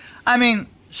 chance. I mean,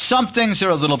 some things are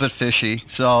a little bit fishy.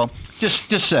 So, just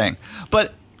saying.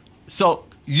 But, so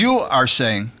you are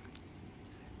saying,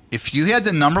 if you had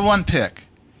the number 1 pick,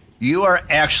 you are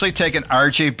actually taking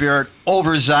R.J. Barrett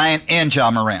over Zion and Ja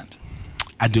Morant.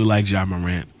 I do like Ja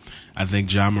Morant. I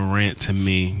think Ja Morant, to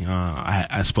me,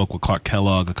 I spoke with Clark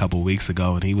Kellogg a couple of weeks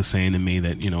ago, and he was saying to me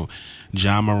that,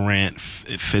 Ja Morant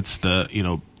fits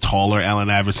the, taller Allen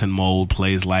Iverson mold,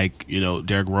 plays like,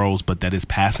 Derrick Rose, but that his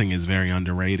passing is very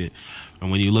underrated.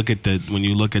 And when you look at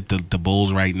the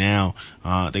Bulls right now,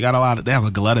 they have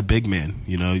a glut of big men.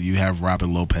 You have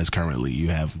Robin Lopez currently. You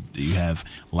have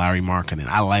Larry Markkinen.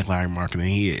 I like Larry Markkinen.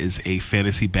 He is a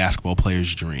fantasy basketball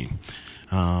player's dream.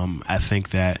 I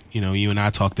think that you and I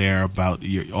talked off air about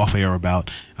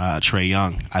Trae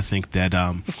Young. I think that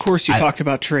of course you talked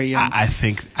about Trae Young. I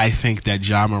think that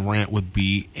Ja Morant would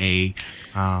be a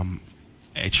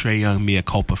Trae Young mea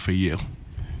culpa for you,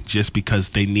 just because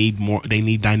they need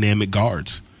dynamic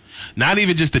guards. Not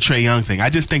even just the Trae Young thing.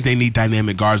 I just think they need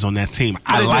dynamic guards on that team.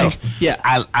 I like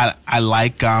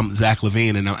Zach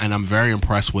LaVine, and I'm very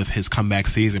impressed with his comeback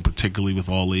season, particularly with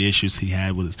all the issues he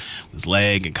had with his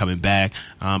leg and coming back.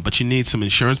 But you need some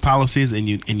insurance policies, and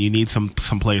you need some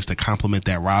players to complement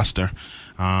that roster.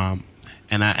 And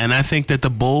I think that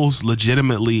the Bulls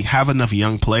legitimately have enough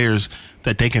young players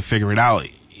that they can figure it out.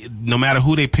 No matter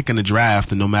who they pick in the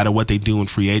draft and no matter what they do in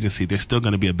free agency, there's still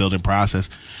going to be a building process,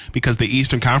 because the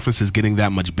Eastern Conference is getting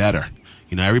that much better.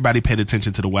 Everybody paid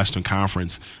attention to the Western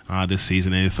Conference this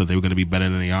season, and they thought they were going to be better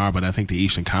than they are. But I think the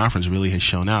Eastern Conference really has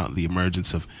shown out the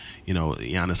emergence of,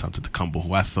 Giannis Antetokounmpo,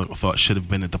 who I thought should have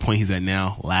been at the point he's at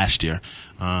now last year.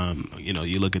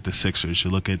 You look at the Sixers,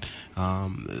 you look at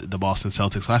the Boston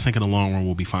Celtics. So I think in the long run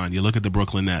we'll be fine. You look at the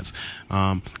Brooklyn Nets.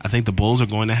 I think the Bulls are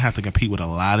going to have to compete with a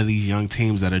lot of these young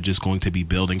teams that are just going to be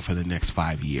building for the next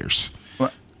 5 years.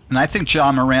 Well, and I think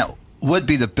Ja Morant would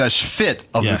be the best fit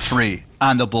of the three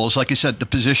on the Bulls. Like you said, the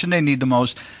position they need the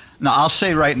most. Now, I'll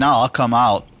say right now, I'll come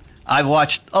out. I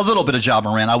watched a little bit of Ja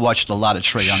Morant. I watched a lot of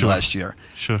Trae Young last year.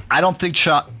 Sure. I don't think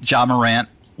Ja Morant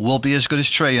will be as good as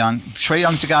Trae Young. Trae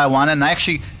Young's the guy I wanted, and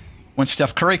actually, when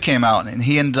Steph Curry came out and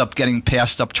he ended up getting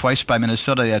passed up twice by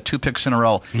Minnesota. They had 2 picks in a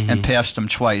row and passed him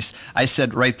twice. I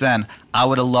said right then, I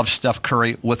would have loved Steph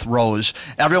Curry with Rose.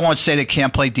 Everyone would say they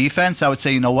can't play defense. I would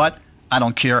say, you know what? I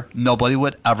don't care. Nobody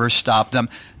would ever stop them.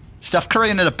 Steph Curry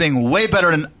ended up being way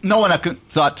better than no one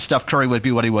thought Steph Curry would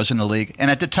be what he was in the league. And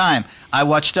at the time, I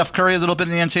watched Steph Curry a little bit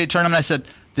in the NCAA tournament. I said,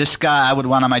 this guy I would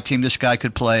want on my team. This guy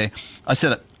could play. I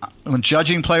said, when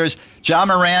judging players, Ja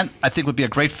Morant, I think would be a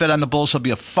great fit on the Bulls. He'll be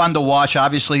a fun to watch.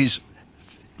 Obviously, he's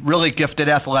really gifted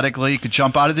athletically. He could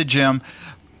jump out of the gym.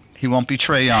 He won't be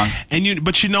Trae Young.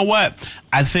 But you know what?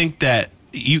 I think that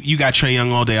you got Trae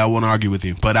Young all day. I won't argue with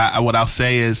you. But what I'll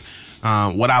say is,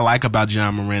 what I like about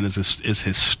Ja Morant is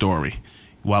his story.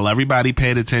 While everybody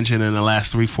paid attention in the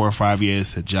last 3, 4, 5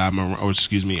 years to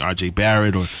R.J.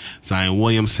 Barrett or Zion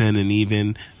Williamson and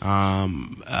even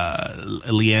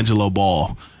LiAngelo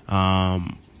Ball,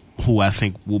 who I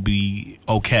think will be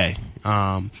okay.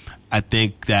 I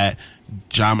think that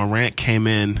Ja Morant came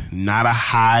in not a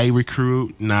high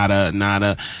recruit,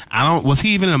 was he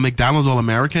even a McDonald's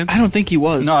All-American? I don't think he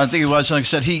was. No, I think he was. Like I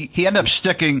said, he ended up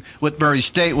sticking with Murray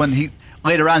State when he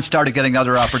later on started getting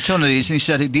other opportunities. And he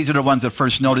said, these are the ones that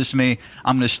first noticed me.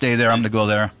 I'm going to stay there. I'm going to go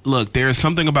there. Look, there is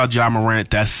something about Ja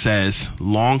Morant that says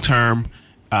long-term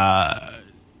Damian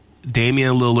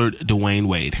Lillard, Dwayne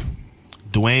Wade.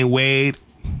 Dwayne Wade,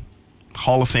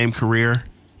 Hall of Fame career,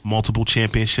 multiple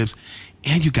championships.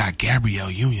 And you got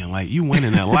Gabrielle Union. Like, you win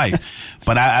in that life.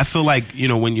 But I feel like,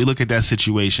 when you look at that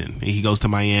situation, he goes to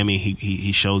Miami,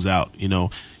 he shows out. You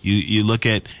look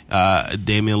at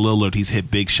Damian Lillard, he's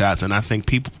hit big shots. And I think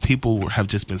people have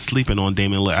just been sleeping on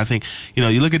Damian Lillard. I think,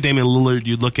 you look at Damian Lillard,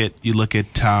 you look at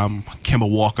Kemba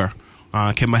Walker.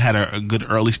 Kemba had a good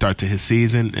early start to his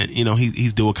season. And,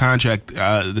 he's due a contract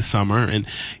this summer. And,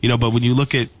 but when you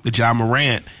look at Ja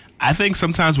Morant, I think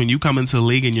sometimes when you come into the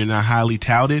league and you're not highly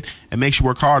touted, it makes you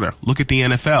work harder. Look at the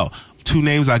NFL. 2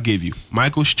 names I'll give you.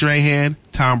 Michael Strahan,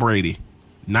 Tom Brady.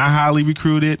 Not highly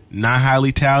recruited, not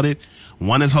highly touted.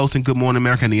 One is hosting Good Morning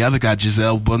America, and the other got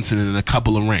Gisele Bunsen and a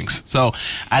couple of rings. So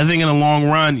I think in the long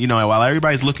run, while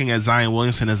everybody's looking at Zion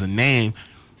Williamson as a name,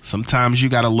 sometimes you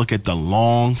got to look at the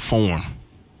long form.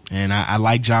 And I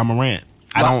like Ja Morant.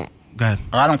 Go ahead.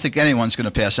 I don't think anyone's going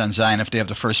to pass on Zion if they have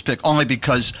the first pick, only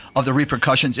because of the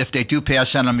repercussions. If they do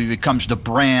pass on him, he becomes the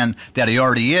brand that he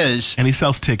already is. And he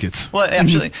sells tickets. Well,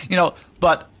 absolutely.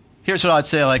 But here's what I'd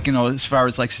say, as far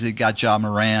as, you got Ja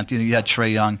Morant, you had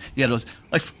Trae Young. You had those,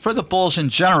 for the Bulls in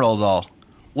general, though,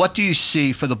 what do you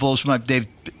see for the Bulls? They've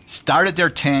started their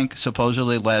tank,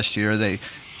 supposedly, last year. They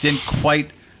didn't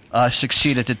quite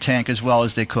succeed at the tank as well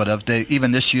as they could have.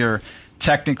 Even this year,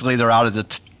 technically, they're out of the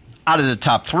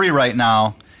top 3 right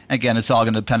now. Again, it's all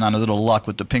going to depend on a little luck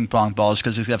with the ping pong balls,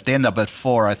 because if they end up at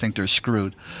 4, I think they're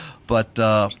screwed. But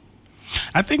I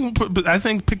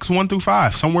think picks 1 through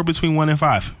 5, somewhere between 1 and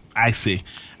 5. I see.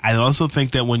 I also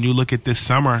think that when you look at this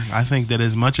summer, I think that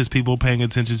as much as people paying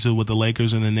attention to what the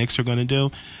Lakers and the Knicks are going to do,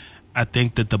 I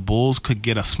think that the Bulls could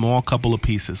get a small couple of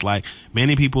pieces. Like,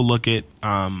 many people look at,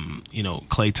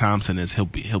 Klay Thompson as he'll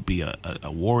be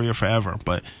a warrior forever.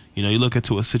 But, you look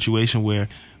into a situation where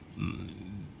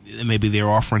maybe they're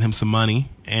offering him some money,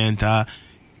 and I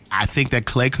think that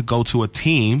Klay could go to a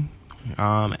team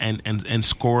and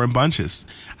score in bunches.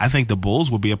 I think the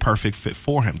Bulls would be a perfect fit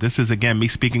for him. This is, again, me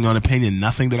speaking on opinion,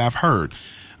 nothing that I've heard.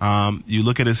 You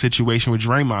look at a situation with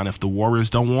Draymond, if the Warriors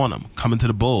don't want him, coming to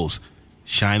the Bulls,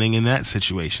 shining in that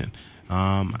situation.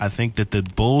 I think that the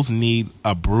Bulls need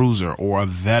a bruiser or a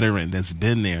veteran that's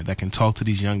been there that can talk to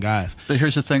these young guys. But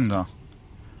here's the thing, though.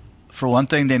 For one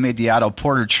thing, they made the Otto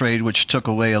Porter trade, which took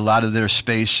away a lot of their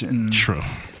space. And true.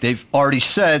 They've already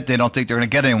said they don't think they're going to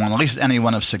get anyone, at least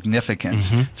anyone of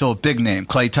significance. Mm-hmm. So a big name.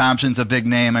 Klay Thompson's a big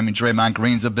name. Draymond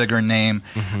Green's a bigger name.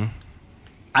 Mm-hmm.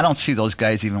 I don't see those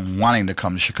guys even wanting to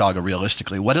come to Chicago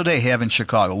realistically. What do they have in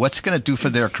Chicago? What's it going to do for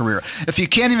their career? If you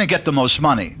can't even get the most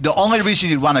money, the only reason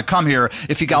you'd want to come here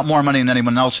if you got more money than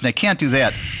anyone else, and they can't do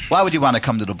that, why would you want to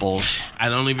come to the Bulls? I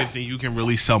don't even think you can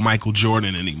really sell Michael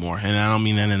Jordan anymore, and I don't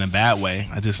mean that in a bad way.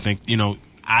 I just think,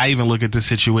 I even look at the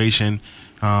situation.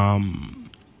 I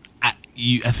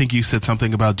think you said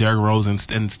something about Derrick Rose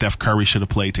and Steph Curry should have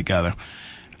played together.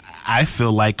 I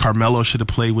feel like Carmelo should have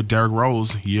played with Derrick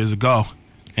Rose years ago.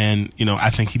 And, I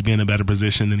think he'd be in a better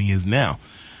position than he is now.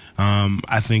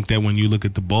 I think that when you look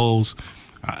at the Bulls,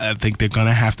 I think they're going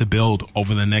to have to build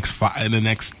over the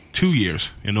next 2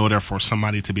 years in order for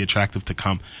somebody to be attractive to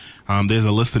come. There's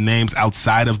a list of names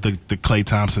outside of the Klay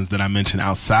Thompsons that I mentioned,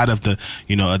 outside of the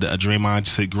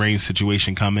Draymond Green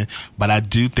situation coming. But I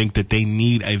do think that they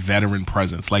need a veteran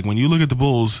presence. Like, when you look at the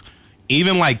Bulls,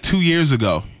 even like 2 years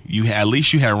ago, at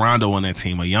least you had Rondo on that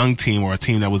team, a young team or a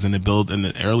team that was in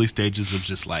the early stages of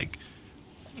just like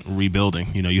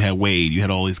rebuilding. You had Wade, you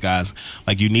had all these guys.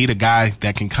 Like, you need a guy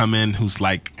that can come in who's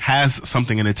like has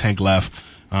something in the tank left,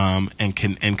 and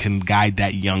can guide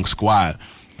that young squad.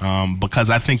 Because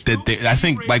I think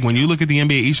like when you look at the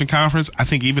NBA Eastern Conference, I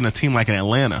think even a team like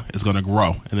Atlanta is going to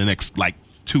grow in the next like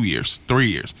 2 years, 3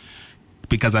 years,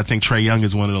 because I think Trae Young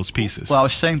is one of those pieces. Well, I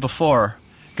was saying before,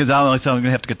 because I'm going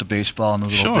to have to get to baseball in a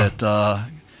little bit.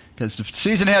 Because the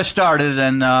season has started,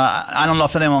 and I don't know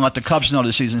if anyone let the Cubs know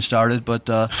the season started, but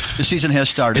the season has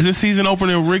started. Is the season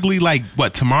opening in Wrigley like,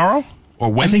 what, tomorrow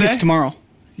or Wednesday? I think it's tomorrow.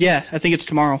 Yeah, I think it's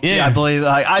tomorrow. Yeah, I believe.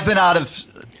 I've been out of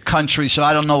country, so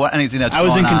I don't know anything that's going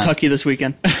on. I was in Kentucky this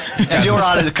weekend. And you were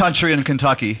out of the country in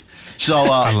Kentucky. So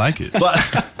I like it. But,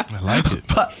 I like it.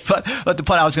 But the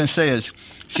point I was going to say is,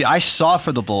 see, I saw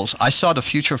for the Bulls. I saw the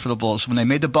future for the Bulls. When they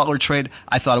made the Butler trade,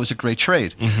 I thought it was a great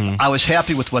trade. Mm-hmm. I was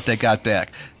happy with what they got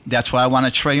back. That's why I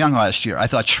wanted Trae Young last year. I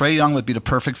thought Trae Young would be the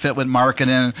perfect fit with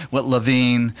Markkanen, with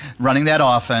Levine, running that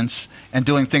offense and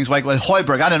doing things like with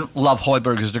Hoiberg. I didn't love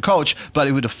Hoiberg as the coach, but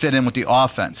he would have fit in with the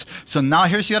offense. So now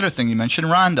here's the other thing. You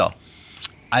mentioned Rondo.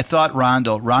 I thought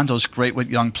Rondo's great with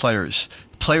young players.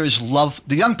 The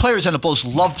young players on the Bulls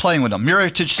love playing with him.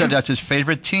 Mirotic said that's his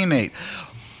favorite teammate.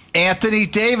 Anthony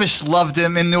Davis loved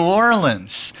him in New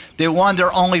Orleans. They won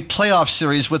their only playoff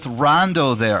series with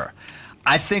Rondo there.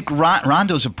 I think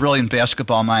Rondo's a brilliant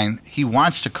basketball mind. He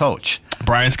wants to coach.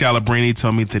 Brian Scalabrine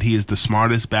told me that he is the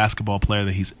smartest basketball player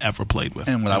that he's ever played with.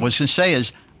 And what I was going to say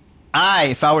is,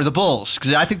 if I were the Bulls,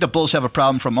 because I think the Bulls have a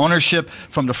problem from ownership,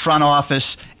 from the front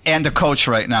office, and the coach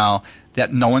right now,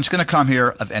 that no one's going to come here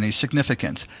of any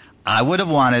significance. I would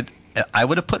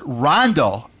have put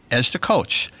Rondo as the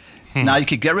coach. Now, you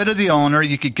could get rid of the owner.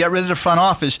 You could get rid of the front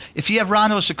office. If you have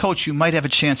Rondo as a coach, you might have a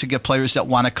chance to get players that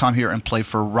want to come here and play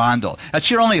for Rondo. That's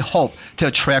your only hope to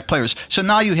attract players. So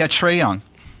now you had Trae Young.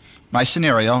 My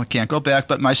scenario, I can't go back,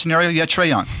 but my scenario, you had Trae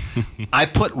Young. I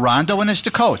put Rondo in as the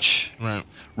coach. Right.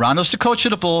 Rondo's the coach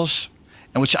of the Bulls,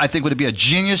 and which I think would be a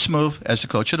genius move as the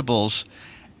coach of the Bulls.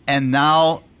 And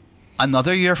now,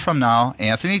 another year from now,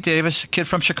 Anthony Davis, a kid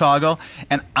from Chicago,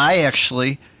 and I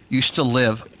actually used to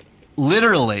live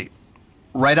literally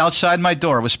right outside my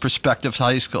door was Perspectives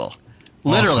High School.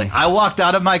 Literally. Awesome. I walked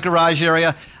out of my garage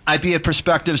area. I'd be at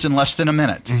Perspectives in less than a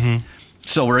minute. Mm-hmm.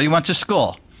 So where he went to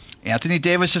school. Anthony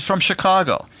Davis is from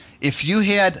Chicago. If you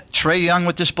had Trae Young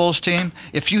with this Bulls team,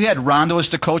 if you had Rondo as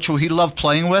the coach who he loved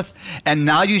playing with, and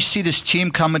now you see this team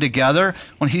coming together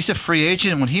when he's a free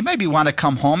agent, when he maybe want to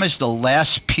come home as the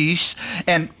last piece,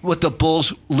 and with the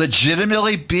Bulls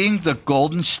legitimately being the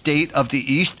Golden State of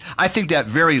the East, I think that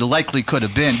very likely could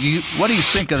have been. What do you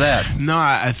think of that? No,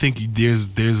 I think there's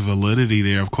validity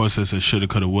there. Of course, it's a shoulda,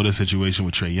 coulda, woulda situation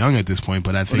with Trae Young at this point,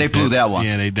 but I think they blew that one.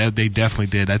 Yeah, they definitely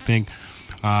did. I think.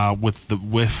 With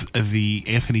the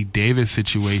Anthony Davis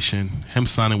situation, him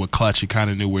signing with Clutch, you kind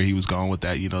of knew where he was going with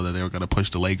that. That they were going to push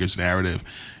the Lakers narrative,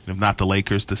 and if not the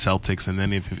Lakers, the Celtics, and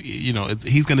then if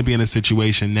he's going to be in a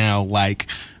situation now like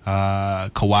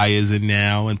Kawhi is in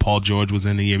now, and Paul George was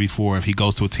in the year before. If he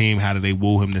goes to a team, how do they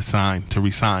woo him to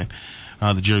resign?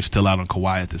 The jury's still out on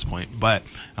Kawhi at this point, but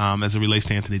as it relates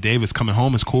to Anthony Davis, coming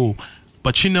home is cool,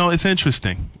 but it's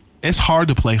interesting. It's hard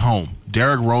to play home.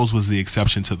 Derrick Rose was the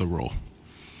exception to the rule.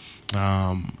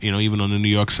 Even on the New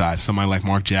York side, somebody like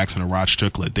Mark Jackson or Rod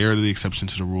Strickland, they're the exception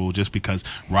to the rule just because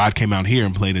Rod came out here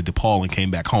and played at DePaul and came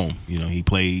back home. He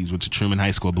went to Truman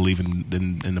High School, I believe,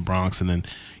 in the Bronx, and then,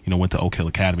 went to Oak Hill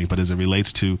Academy. But as it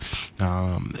relates to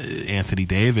Anthony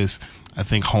Davis, I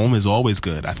think home is always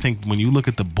good. I think when you look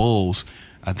at the Bulls,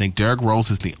 I think Derrick Rose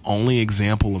is the only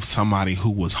example of somebody who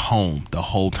was home the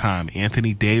whole time.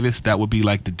 Anthony Davis, that would be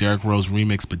like the Derrick Rose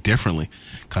remix, but differently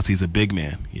because he's a big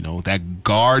man. That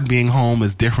guard being home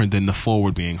is different than the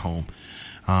forward being home.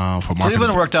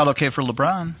 Cleveland worked out okay for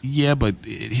LeBron. Yeah, but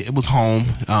it was home.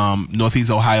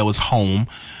 Northeast Ohio is home.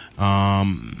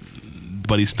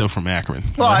 But he's still from Akron.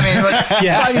 Well, I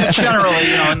mean,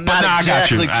 generally, not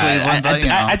exactly Cleveland.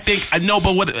 I think I know,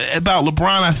 but what about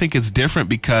LeBron? I think it's different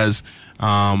because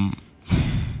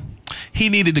he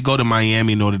needed to go to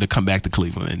Miami in order to come back to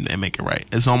Cleveland and make it right.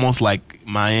 It's almost like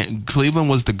Cleveland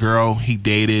was the girl he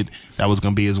dated that was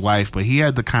going to be his wife, but he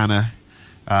had to kind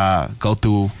of go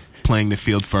through playing the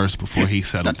field first before he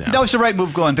settled down. That was the right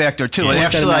move going back there, too. Yeah.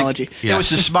 It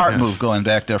was a smart move going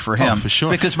back there for him. Oh, for sure.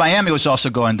 Because Miami was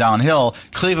also going downhill.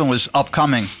 Cleveland was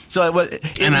upcoming. So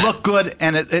it looked good,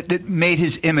 and it made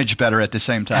his image better at the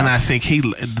same time. And I think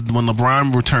when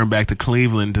LeBron returned back to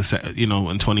Cleveland, in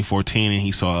 2014, and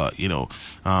he saw,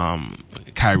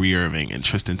 Kyrie Irving and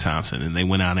Tristan Thompson, and they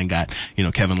went out and got,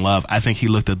 Kevin Love. I think he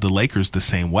looked at the Lakers the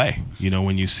same way.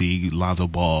 When you see Lonzo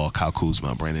Ball, Kyle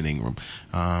Kuzma, Brandon Ingram,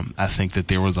 I think that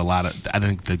there was I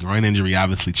think the groin injury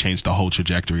obviously changed the whole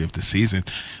trajectory of the season.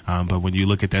 But when you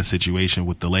look at that situation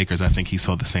with the Lakers, I think he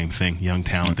saw the same thing, young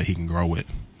talent that he can grow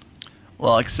with.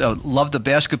 Well, I love the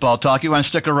basketball talk. You want to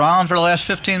stick around for the last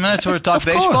 15 minutes or talk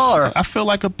baseball? Or? I feel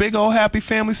like a big old happy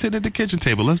family sitting at the kitchen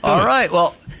table. Let's do it. All right.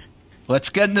 Well,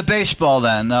 let's get into baseball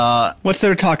then. What's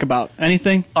there to talk about?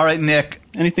 Anything? All right, Nick.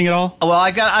 Anything at all? Well,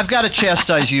 I've got to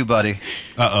chastise you, buddy.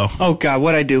 Uh-oh. Oh, God,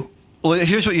 what'd I do? Well,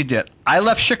 here's what you did. I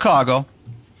left Chicago.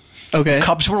 Okay.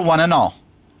 Cubs were 1-0.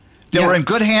 They were in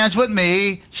good hands with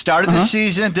me. Started the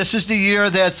season. This is the year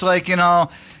that's like,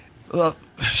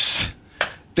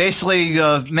 basically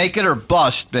make it or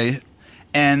bust.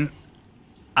 And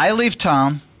I leave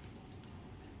town.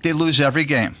 They lose every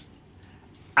game.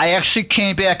 I actually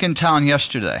came back in town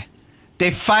yesterday.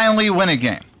 They finally win a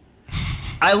game.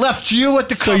 I left you at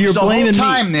the Cubs you're the whole blaming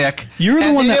time, me. Nick. You're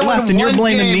the one that left, and you're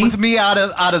blaming me? With me out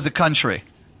of the country.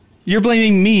 You're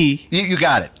blaming me. You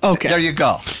got it. Okay. There you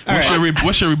go.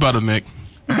 What's your rebuttal, Nick?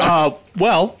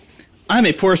 Well, I'm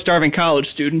a poor, starving college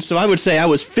student, so I would say I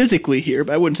was physically here,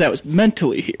 but I wouldn't say I was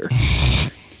mentally here.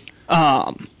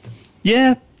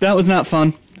 Yeah, that was not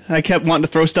fun. I kept wanting to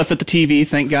throw stuff at the TV.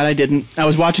 Thank God I didn't. I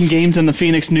was watching games in the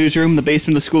Phoenix newsroom, the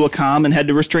basement of the School of Comm, and had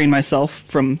to restrain myself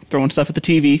from throwing stuff at the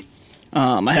TV.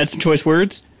 I had some choice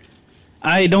words.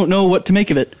 I don't know what to make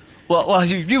of it. Well,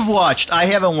 you've watched. I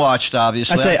haven't watched,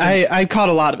 obviously. I caught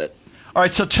a lot of it. All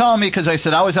right, so tell me, because I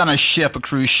said I was on a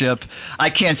cruise ship. I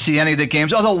can't see any of the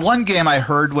games. Although one game I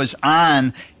heard was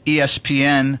on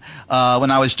ESPN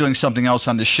when I was doing something else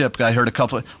on the ship. I heard a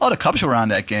couple. The Cubs were on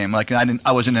that game. Like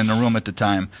I wasn't in the room at the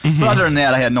time. Mm-hmm. But other than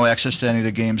that, I had no access to any of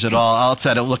the games at all.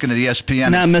 Outside of looking at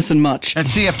ESPN, not missing much, and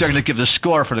see if they're going to give the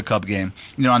score for the Cub game.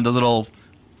 On the little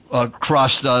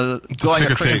cross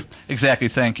ticker tape. Exactly.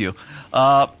 Thank you.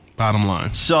 Bottom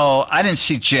line. So I didn't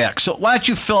see jack. So why don't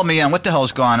you fill me in? What the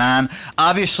hell's going on?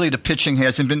 Obviously, the pitching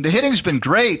hasn't been. The hitting's been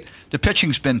great. The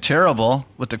pitching's been terrible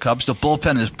with the Cubs. The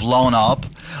bullpen is blown up.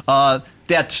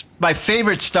 That's my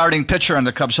favorite starting pitcher on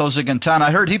the Cubs, Jose Quintana.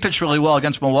 I heard he pitched really well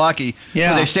against Milwaukee.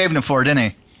 Yeah. They saved him for it,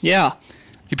 didn't he? Yeah.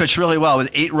 He pitched really well with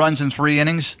 8 runs in 3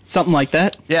 innings. Something like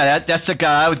that. Yeah, that's the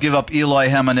guy I would give up Eloy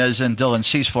Jimenez and Dylan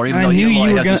Cease for, even though I knew Eloy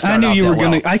you were hasn't started out that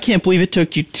well. I can't believe it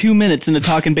took you 2 minutes into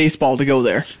talking baseball to go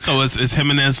there. So is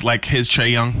Jimenez like his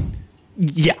Trae Young?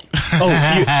 Yeah.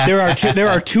 There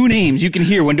are two names you can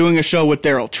hear when doing a show with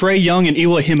Daryl: Trae Young and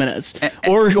Eloy Jimenez,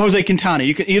 or Jose Quintana.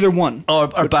 You can either one. Or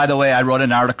by the way, I wrote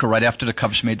an article right after the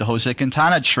Cubs made the Jose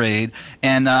Quintana trade,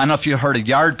 and I don't know if you heard of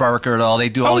Yardbarker at all. They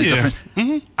do all these different.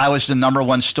 Mm-hmm. I was the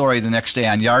 #1 story the next day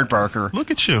on Yardbarker. Look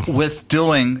at you with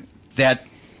doing that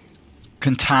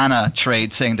Quintana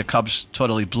trade, saying the Cubs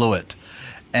totally blew it.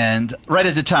 And right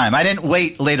at the time, I didn't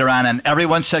wait later on, and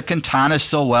everyone said Quintana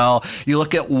so well. You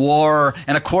look at WAR,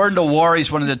 and according to WAR,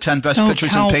 he's one of the 10 best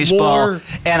pitchers in baseball. WAR.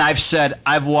 And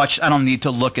I've watched, I don't need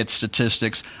to look at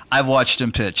statistics. I've watched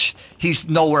him pitch. He's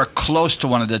nowhere close to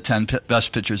one of the 10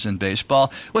 best pitchers in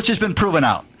baseball, which has been proven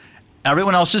out.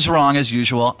 Everyone else is wrong as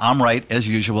usual. I'm right as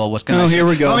usual. What can I say? Here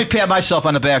we go. Let me pat myself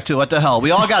on the back too. What the hell? We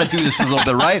all got to do this a little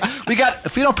bit, right?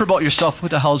 If you don't promote yourself, who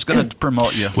the hell is going to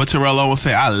promote you? What Terrell will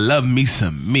say, I love me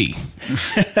some me.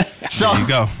 So, there you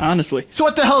go. Honestly. So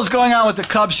what the hell is going on with the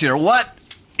Cubs here? What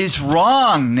is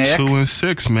wrong, Nick?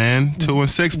 2-6, man.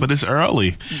 2-6, but it's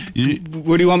early.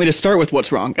 Where do you want me to start with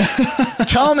what's wrong?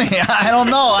 Tell me. I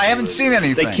don't know. I haven't seen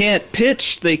anything. They can't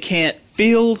pitch. They can't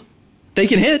field. They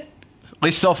can hit. At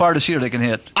least so far this year they can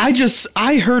hit.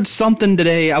 I heard something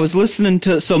today. I was listening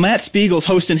to, so Matt Spiegel's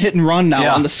hosting Hit and Run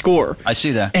now on The Score. I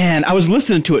see that. And I was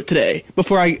listening to it today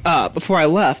before I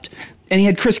left, and he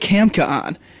had Chris Kamka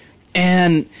on.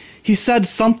 And he said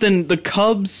something, the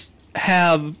Cubs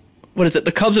have,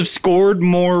 the Cubs have scored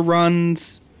more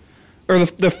runs, or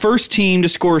the first team to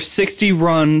score 60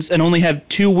 runs and only have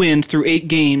 2 wins through 8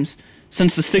 games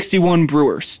since the 61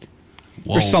 Brewers.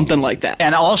 Whoa. Or something like that.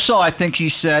 And also, I think he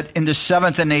said in the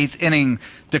 7th and 8th inning,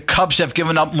 the Cubs have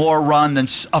given up more run than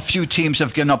a few teams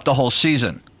have given up the whole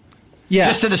season. Yeah.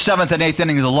 Just in the 7th and 8th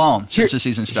innings alone since the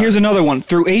season started. Here's another one.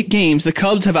 Through 8 games, the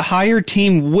Cubs have a higher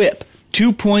team whip,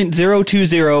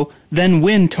 2.020, than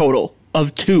win total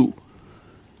of 2.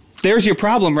 There's your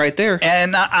problem right there.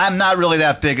 And I'm not really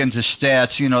that big into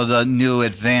stats, the new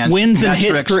advanced wins and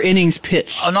metrics. hits per innings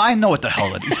pitched. Oh, no, I know what the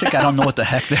hell it is. You think I don't know what the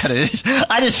heck that is?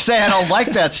 I just say I don't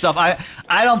like that stuff.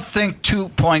 I don't think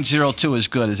 2.02 is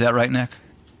good. Is that right, Nick?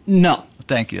 No.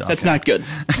 Thank you. That's not good.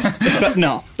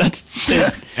 No. That's...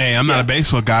 Hey, I'm not a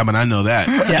baseball guy, but I know that.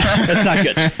 Yeah, that's not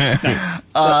good.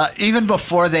 No. Even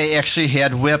before they actually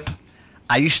had whip,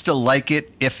 I used to like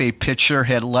it if a pitcher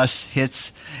had less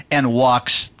hits and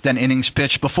walks than innings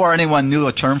pitched. Before anyone knew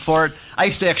a term for it, I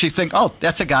used to actually think, oh,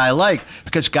 that's a guy I like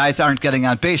because guys aren't getting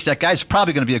on base. That guy's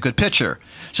probably going to be a good pitcher.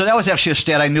 So that was actually a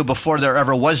stat I knew before there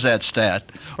ever was that stat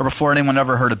or before anyone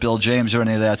ever heard of Bill James or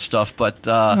any of that stuff. But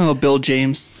Bill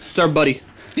James. It's our buddy.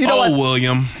 You know what?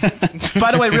 William.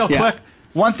 By the way, real quick,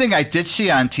 one thing I did see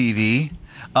on TV,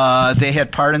 they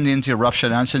had, pardon the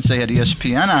interruption on, since they had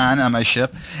ESPN on my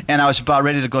ship, and I was about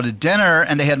ready to go to dinner,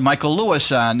 and they had Michael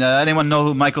Lewis on. Anyone know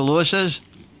who Michael Lewis is?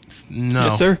 No.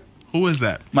 Yes, sir. Who is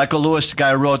that? Michael Lewis, the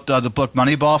guy who wrote the book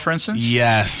Moneyball, for instance?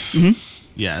 Yes. Mm-hmm.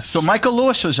 Yes. So Michael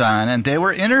Lewis was on, and they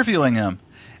were interviewing him.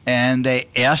 And they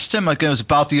asked him, like it was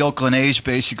about the Oakland A's,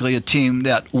 basically, a team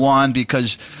that won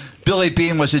because Billy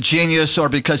Beane was a genius or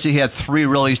because he had 3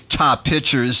 really top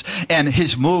pitchers, and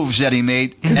his moves that he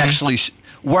made actually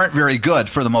weren't very good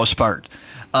for the most part.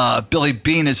 Billy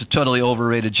Beane is a totally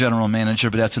overrated general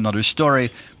manager, but that's another story.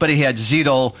 But he had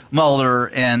Zito, Mulder,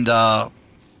 and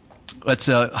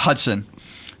Hudson,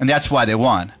 and that's why they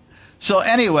won. So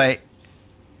anyway,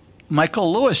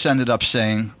 Michael Lewis ended up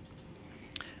saying,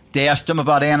 they asked him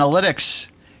about analytics,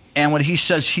 and when he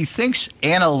says he thinks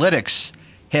analytics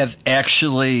have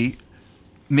actually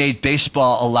made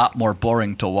baseball a lot more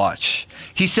boring to watch.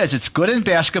 He says it's good in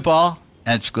basketball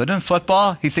and it's good in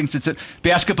football. He thinks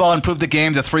basketball improved the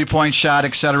game, the three-point shot,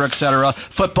 et cetera, et cetera.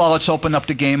 Football, it's opened up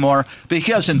the game more.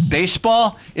 Because in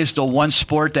baseball is the one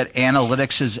sport that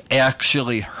analytics has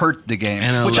actually hurt the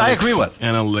game, which I agree with.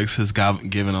 Analytics has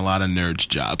given a lot of nerds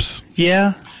jobs.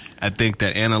 Yeah. I think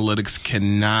that analytics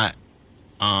cannot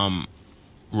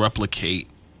replicate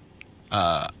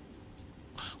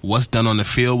what's done on the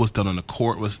field, what's done on the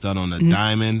court, what's done on the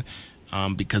diamond,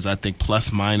 because I think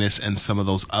plus minus and some of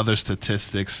those other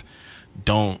statistics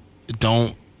don't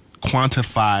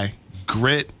quantify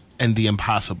grit and the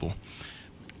impossible.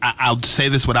 I'll say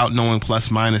this without knowing plus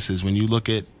minuses. When you look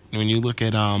at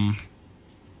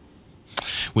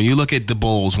the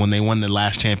Bulls when they won the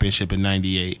last championship in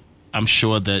 '98. I'm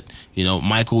sure that,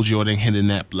 Michael Jordan hitting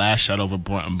that last shot over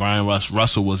Brian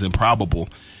Russell was improbable.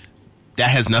 That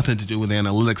has nothing to do with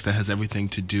analytics. That has everything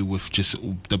to do with just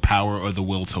the power or the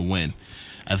will to win.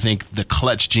 I think the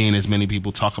clutch gene, as many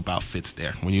people talk about, fits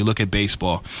there. When you look at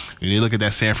baseball, when you look at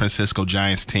that San Francisco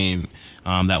Giants team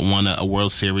that won a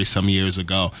World Series some years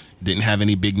ago, it didn't have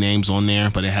any big names on there,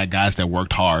 but it had guys that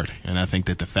worked hard. And I think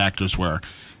that the factors were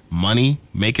money,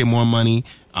 making more money,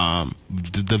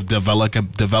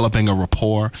 developing a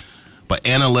rapport. But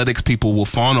analytics, people will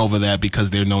fawn over that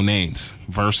because there are no names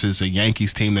versus a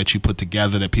Yankees team that you put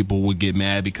together that people would get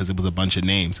mad because it was a bunch of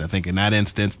names. I think in that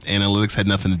instance, analytics had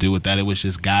nothing to do with that. It was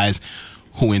just guys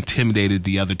who intimidated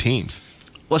the other teams.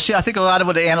 Well, see, I think a lot of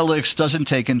what analytics doesn't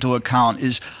take into account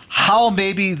is how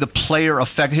maybe the player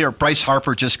affected. Here, Bryce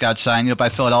Harper just got signed by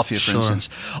Philadelphia, for instance.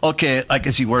 Okay,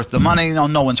 is he worth the money?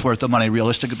 No one's worth the money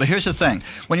realistically. But here's the thing.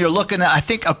 When you're looking at, I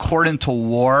think according to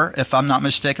WAR, if I'm not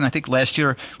mistaken, I think last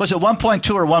year, was it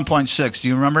 1.2 or 1.6? Do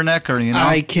you remember, Nick? Or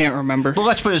I can't remember. Well,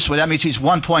 let's put it this way. That means he's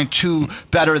 1.2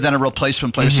 better than a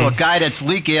replacement player. So a guy that's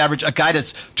league average, a guy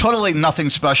that's totally nothing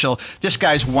special, this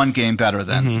guy's one game better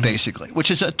than, basically,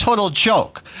 which is a total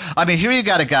joke. I mean, here you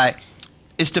got a guy.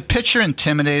 Is the pitcher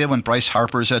intimidated when Bryce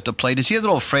Harper's at the plate? Is he a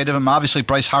little afraid of him? Obviously,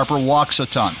 Bryce Harper walks a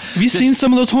ton. Have you seen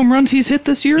some of those home runs he's hit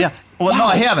this year? Yeah. Well, no,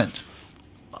 I haven't.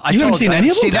 You haven't seen any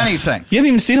of them? Seen anything. You haven't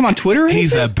even seen him on Twitter or anything?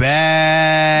 He's a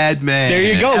bad man. There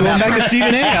you go. Going back to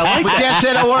Stephen A. I like that. We can't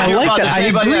say that word. I like that. I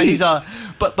agree.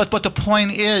 But the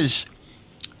point is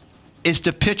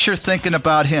the pitcher thinking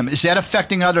about him? Is that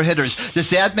affecting other hitters? Does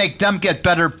that make them get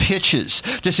better pitches?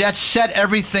 Does that set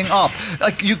everything up?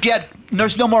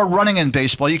 There's no more running in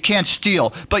baseball. You can't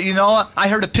steal. But you know what? I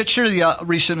heard a pitcher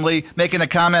recently making a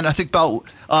comment, I think,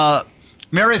 about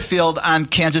Merrifield on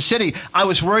Kansas City. I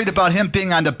was worried about him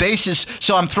being on the bases,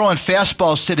 so I'm throwing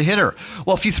fastballs to the hitter.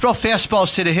 Well, if you throw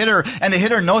fastballs to the hitter, and the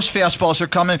hitter knows fastballs are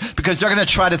coming because they're going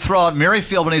to try to throw out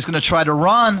Merrifield when he's going to try to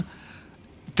run,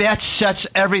 that sets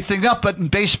everything up. But in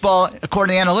baseball,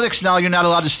 according to analytics now, you're not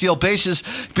allowed to steal bases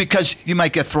because you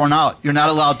might get thrown out. You're not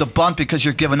allowed to bunt because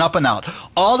you're giving up an out.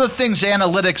 All the things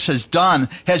analytics has done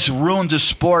has ruined the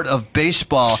sport of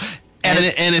baseball.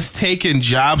 And it's taken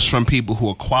jobs from people who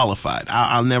are qualified.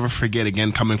 I'll never forget,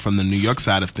 again, coming from the New York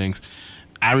side of things,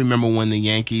 I remember when the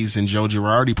Yankees and Joe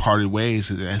Girardi parted ways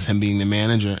as him being the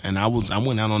manager, and I went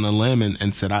out on a limb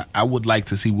and said I would like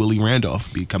to see Willie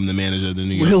Randolph become the manager of the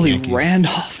New York Yankees. Willie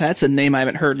Randolph, that's a name I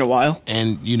haven't heard in a while.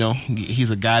 And, he's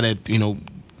a guy that,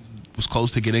 was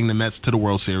close to getting the Mets to the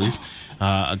World Series,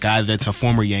 a guy that's a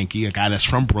former Yankee, a guy that's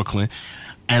from Brooklyn.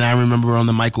 And I remember on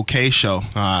the Michael Kay show,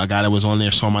 a guy that was on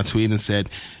there saw my tweet and said,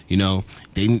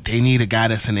 they need a guy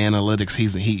that's in analytics.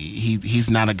 He's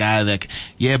not a guy that,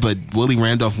 but Willie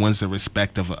Randolph wins the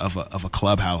respect of a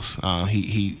clubhouse.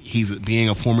 He's being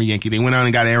a former Yankee. They went out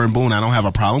and got Aaron Boone. I don't have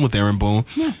a problem with Aaron Boone.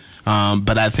 Yeah.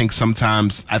 But I think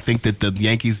that the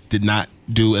Yankees did not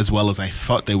do as well as I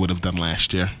thought they would have done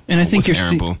last year. And I think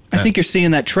you're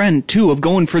seeing that trend too of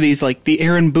going for these like the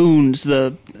Aaron Boones,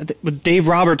 Dave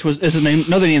Roberts is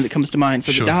another name that comes to mind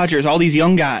for the Dodgers. All these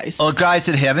young guys, guys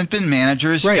that haven't been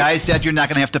managers, right. Guys that you're not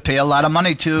going to have to pay a lot of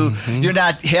money to. Mm-hmm. You're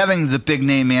not having the big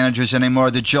name managers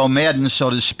anymore, the Joe Madden, so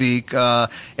to speak,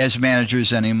 as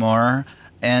managers anymore.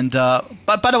 And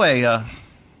but by the way,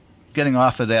 getting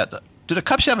off of that. Do the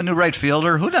Cubs have a new right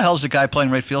fielder? Who the hell's the guy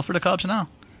playing right field for the Cubs now?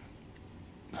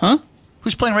 Huh?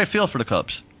 Who's playing right field for the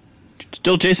Cubs?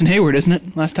 Still Jason Hayward, isn't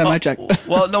it? Last time I checked.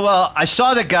 I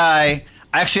saw the guy.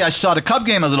 Actually, I saw the Cub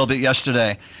game a little bit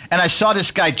yesterday, and I saw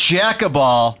this guy jack a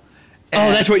ball.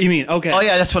 That's what you mean. Okay. Oh,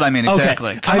 yeah, that's what I mean.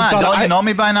 Exactly. Okay. Come on, don't you know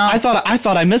me by now? I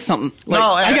thought I missed something.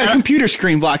 I got a computer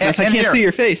screen blocking us. I can't see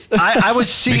your face. I would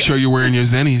see. Make sure you're wearing your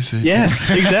Zennies. Yeah,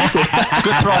 exactly.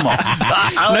 Good promo.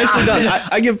 Nicely done.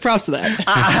 I give props to that.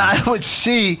 I would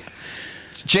see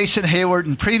Jason Hayward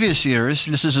in previous years.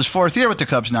 This is his fourth year with the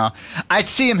Cubs now. I'd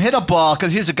see him hit a ball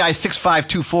because he's a guy 6'5",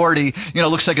 240,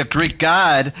 looks like a Greek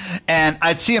god. And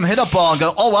I'd see him hit a ball and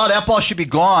go, oh, wow, that ball should be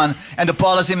gone. And the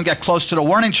ball doesn't even get close to the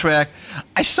warning track.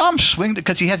 I saw him swing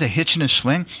because he has a hitch in his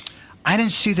swing. I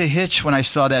didn't see the hitch when I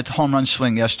saw that home run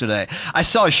swing yesterday. I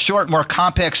saw a short, more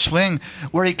compact swing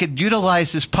where he could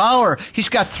utilize his power. He's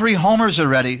got 3 homers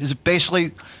already. It's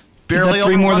basically barely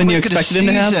over 3 more than you expected him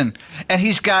to have? And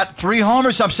he's got 3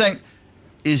 homers. I'm saying,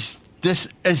 is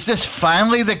this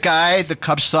finally the guy the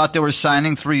Cubs thought they were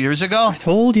signing 3 years ago? I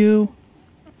told you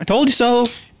so.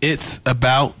 It's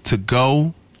about to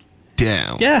go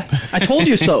down. Yeah, I told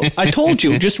you so. I told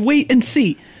you. Just wait and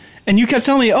see. And you kept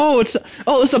telling me,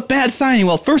 it's a bad signing.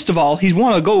 Well, first of all, he's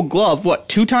won a Gold Glove,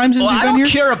 2 times since he's been here? I don't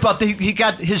care about he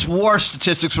got his WAR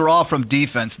statistics were all from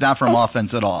defense, not from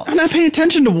offense at all. I'm not paying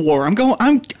attention to WAR. I'm going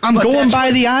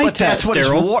by the eye test,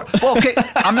 Daryl. Well, okay,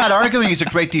 I'm not arguing he's a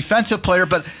great defensive player,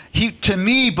 but to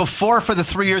me, before for the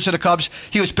 3 years of the Cubs,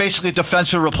 he was basically a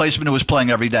defensive replacement who was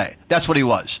playing every day. That's what he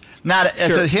was. Not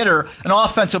as a hitter, an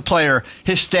offensive player.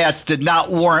 His stats did not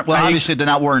warrant. Well, obviously, did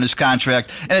not warrant his contract,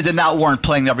 and it did not warrant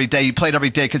playing every day. He played every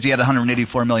day because he had a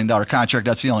 $184 million contract.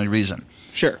 That's the only reason.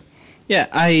 Sure.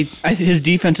 Yeah, his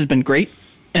defense has been great,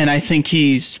 and I think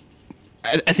he's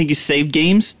saved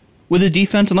games with his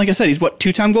defense. And like I said, he's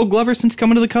 2-time Gold Glover since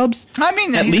coming to the Cubs? I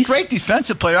mean, he's a great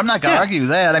defensive player. I'm not going to argue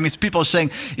that. I mean, people are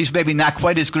saying he's maybe not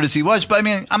quite as good as he was, but I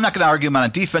mean, I'm not going to argue him on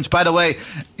defense. By the way,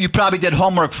 you probably did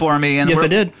homework for me. And yes, I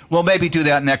did. We'll maybe do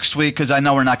that next week because I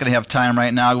know we're not going to have time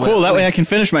right now. Cool, that way I can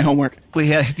finish my homework. You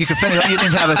can finish. You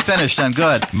didn't have it finished, then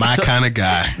good. My kind of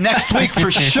guy. Next week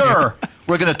for sure.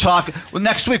 We're going to talk. Well,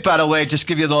 next week, by the way, just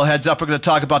give you a little heads up. We're going to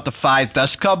talk about the 5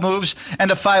 best Cub moves and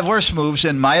the 5 worst moves,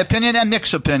 in my opinion and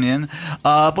Nick's opinion.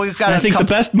 But we've got. I think the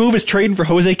best move is trading for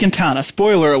Jose Quintana.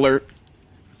 Spoiler alert.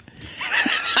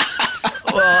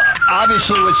 Well,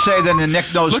 obviously, would say that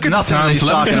Nick knows nothing what he's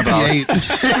talking about.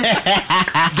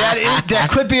 That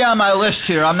could be on my list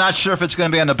here. I'm not sure if it's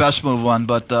going to be on the best move one,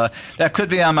 but that could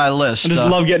be on my list. I just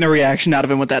love getting a reaction out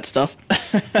of him with that stuff.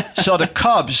 So the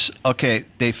Cubs,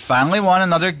 they finally won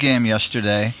another game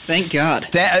yesterday. Thank God.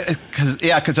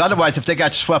 Because otherwise, if they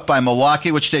got swept by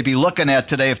Milwaukee, which they'd be looking at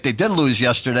today, if they did lose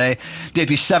yesterday, they'd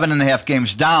be 7.5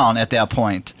 games down at that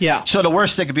point. Yeah. So the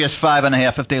worst they could be is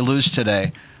 5.5 if they lose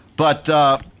today. But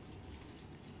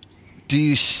do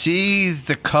you see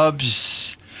the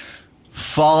Cubs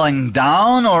falling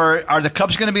down, or are the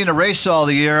Cubs going to be in a race all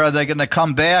the year? Are they going to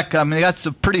come back? I mean, that's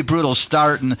a pretty brutal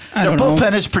start, and their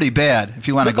bullpen is pretty bad, if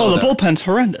you want to go there. The bullpen's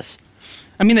horrendous.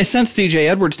 I mean, they sent C.J.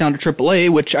 Edwards down to AAA,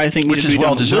 which I think needs to be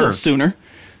done a little sooner.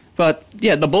 But,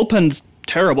 yeah, the bullpen's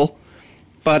terrible.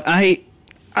 But I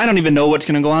don't even know what's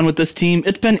going to go on with this team.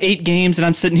 It's been 8 games, and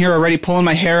I'm sitting here already pulling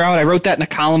my hair out. I wrote that in a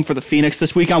column for the Phoenix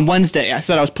this week on Wednesday. I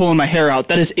said I was pulling my hair out.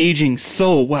 That is aging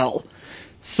so well.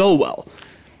 So well.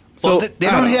 So they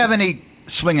don't have any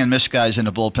swing and miss guys in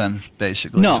the bullpen,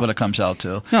 basically. No. That's what it comes out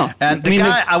to. No. And the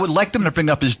guy I would like them to bring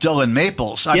up is Dylan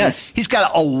Maples. I mean, he's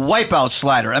got a wipeout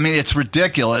slider. I mean, it's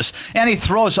ridiculous. And he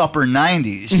throws upper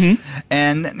 90s. Mm-hmm.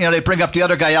 And, they bring up the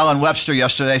other guy, Alan Webster,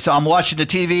 yesterday. So I'm watching the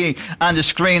TV on the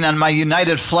screen on my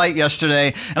United flight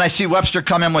yesterday, and I see Webster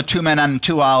come in with 2 men on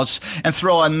 2 outs and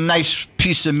throw a nice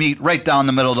piece of meat right down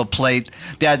the middle of the plate.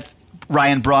 That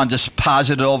Ryan Braun just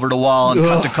posited over the wall and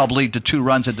cut the Cub lead to 2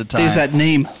 runs at the time. There's that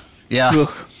name. Yeah.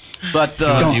 Ugh. But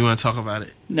you want to talk about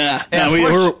it? Nah.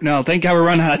 No, thank God we're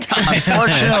running out of time.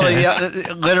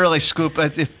 Unfortunately, literally, Scoop,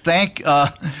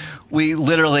 we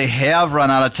literally have run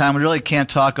out of time. We really can't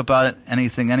talk about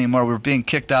anything anymore. We're being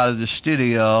kicked out of the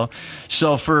studio.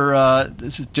 So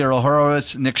this is Daryl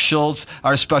Horowitz, Nick Schultz,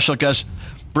 our special guest,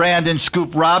 Brandon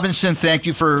Scoop Robinson, thank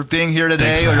you for being here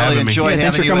today. We really enjoyed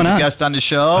having you as a guest on the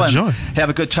show. And have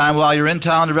a good time while you're in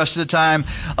town the rest of the time.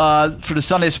 For the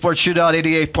Sunday Sports Shootout,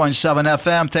 88.7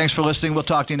 FM. Thanks for listening. We'll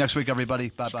talk to you next week, everybody.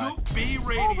 Bye-bye. Scoop B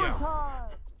Radio.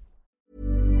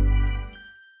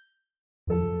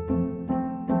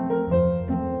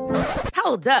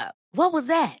 Hold up. What was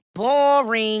that?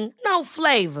 Boring. No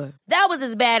flavor. That was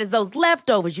as bad as those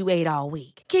leftovers you ate all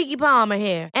week. Keke Palmer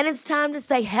here, and it's time to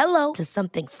say hello to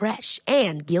something fresh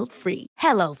and guilt-free.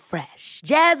 Hello Fresh.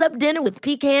 Jazz up dinner with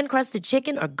pecan-crusted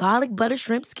chicken or garlic butter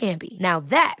shrimp scampi. Now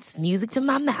that's music to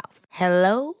my mouth.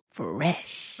 Hello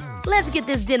Fresh. Let's get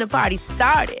this dinner party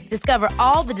started. Discover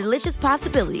all the delicious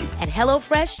possibilities at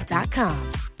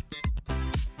HelloFresh.com.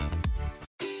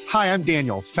 Hi, I'm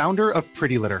Daniel, founder of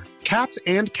Pretty Litter. Cats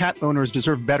and cat owners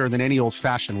deserve better than any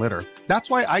old-fashioned litter. That's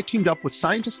why I teamed up with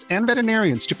scientists and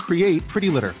veterinarians to create Pretty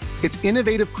Litter. Its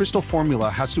innovative crystal formula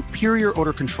has superior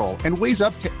odor control and weighs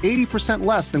up to 80%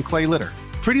 less than clay litter.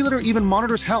 Pretty Litter even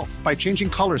monitors health by changing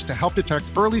colors to help detect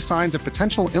early signs of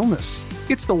potential illness.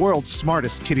 It's the world's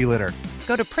smartest kitty litter.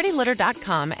 Go to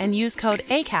prettylitter.com and use code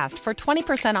ACAST for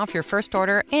 20% off your first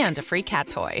order and a free cat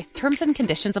toy. Terms and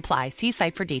conditions apply. See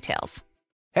site for details.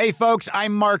 Hey, folks,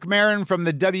 I'm Mark Maron from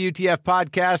the WTF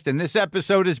Podcast, and this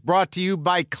episode is brought to you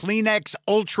by Kleenex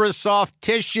Ultra Soft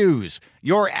Tissues,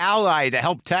 your ally to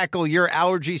help tackle your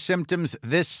allergy symptoms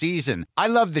this season. I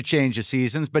love the change of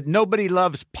seasons, but nobody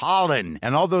loves pollen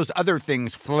and all those other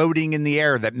things floating in the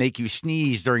air that make you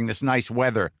sneeze during this nice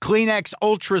weather. Kleenex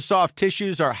Ultra Soft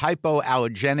Tissues are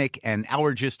hypoallergenic and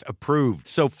allergist approved,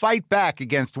 so fight back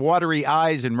against watery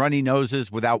eyes and runny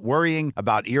noses without worrying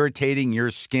about irritating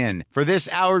your skin. For this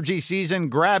allergy season,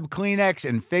 grab Kleenex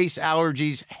and face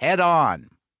allergies head on.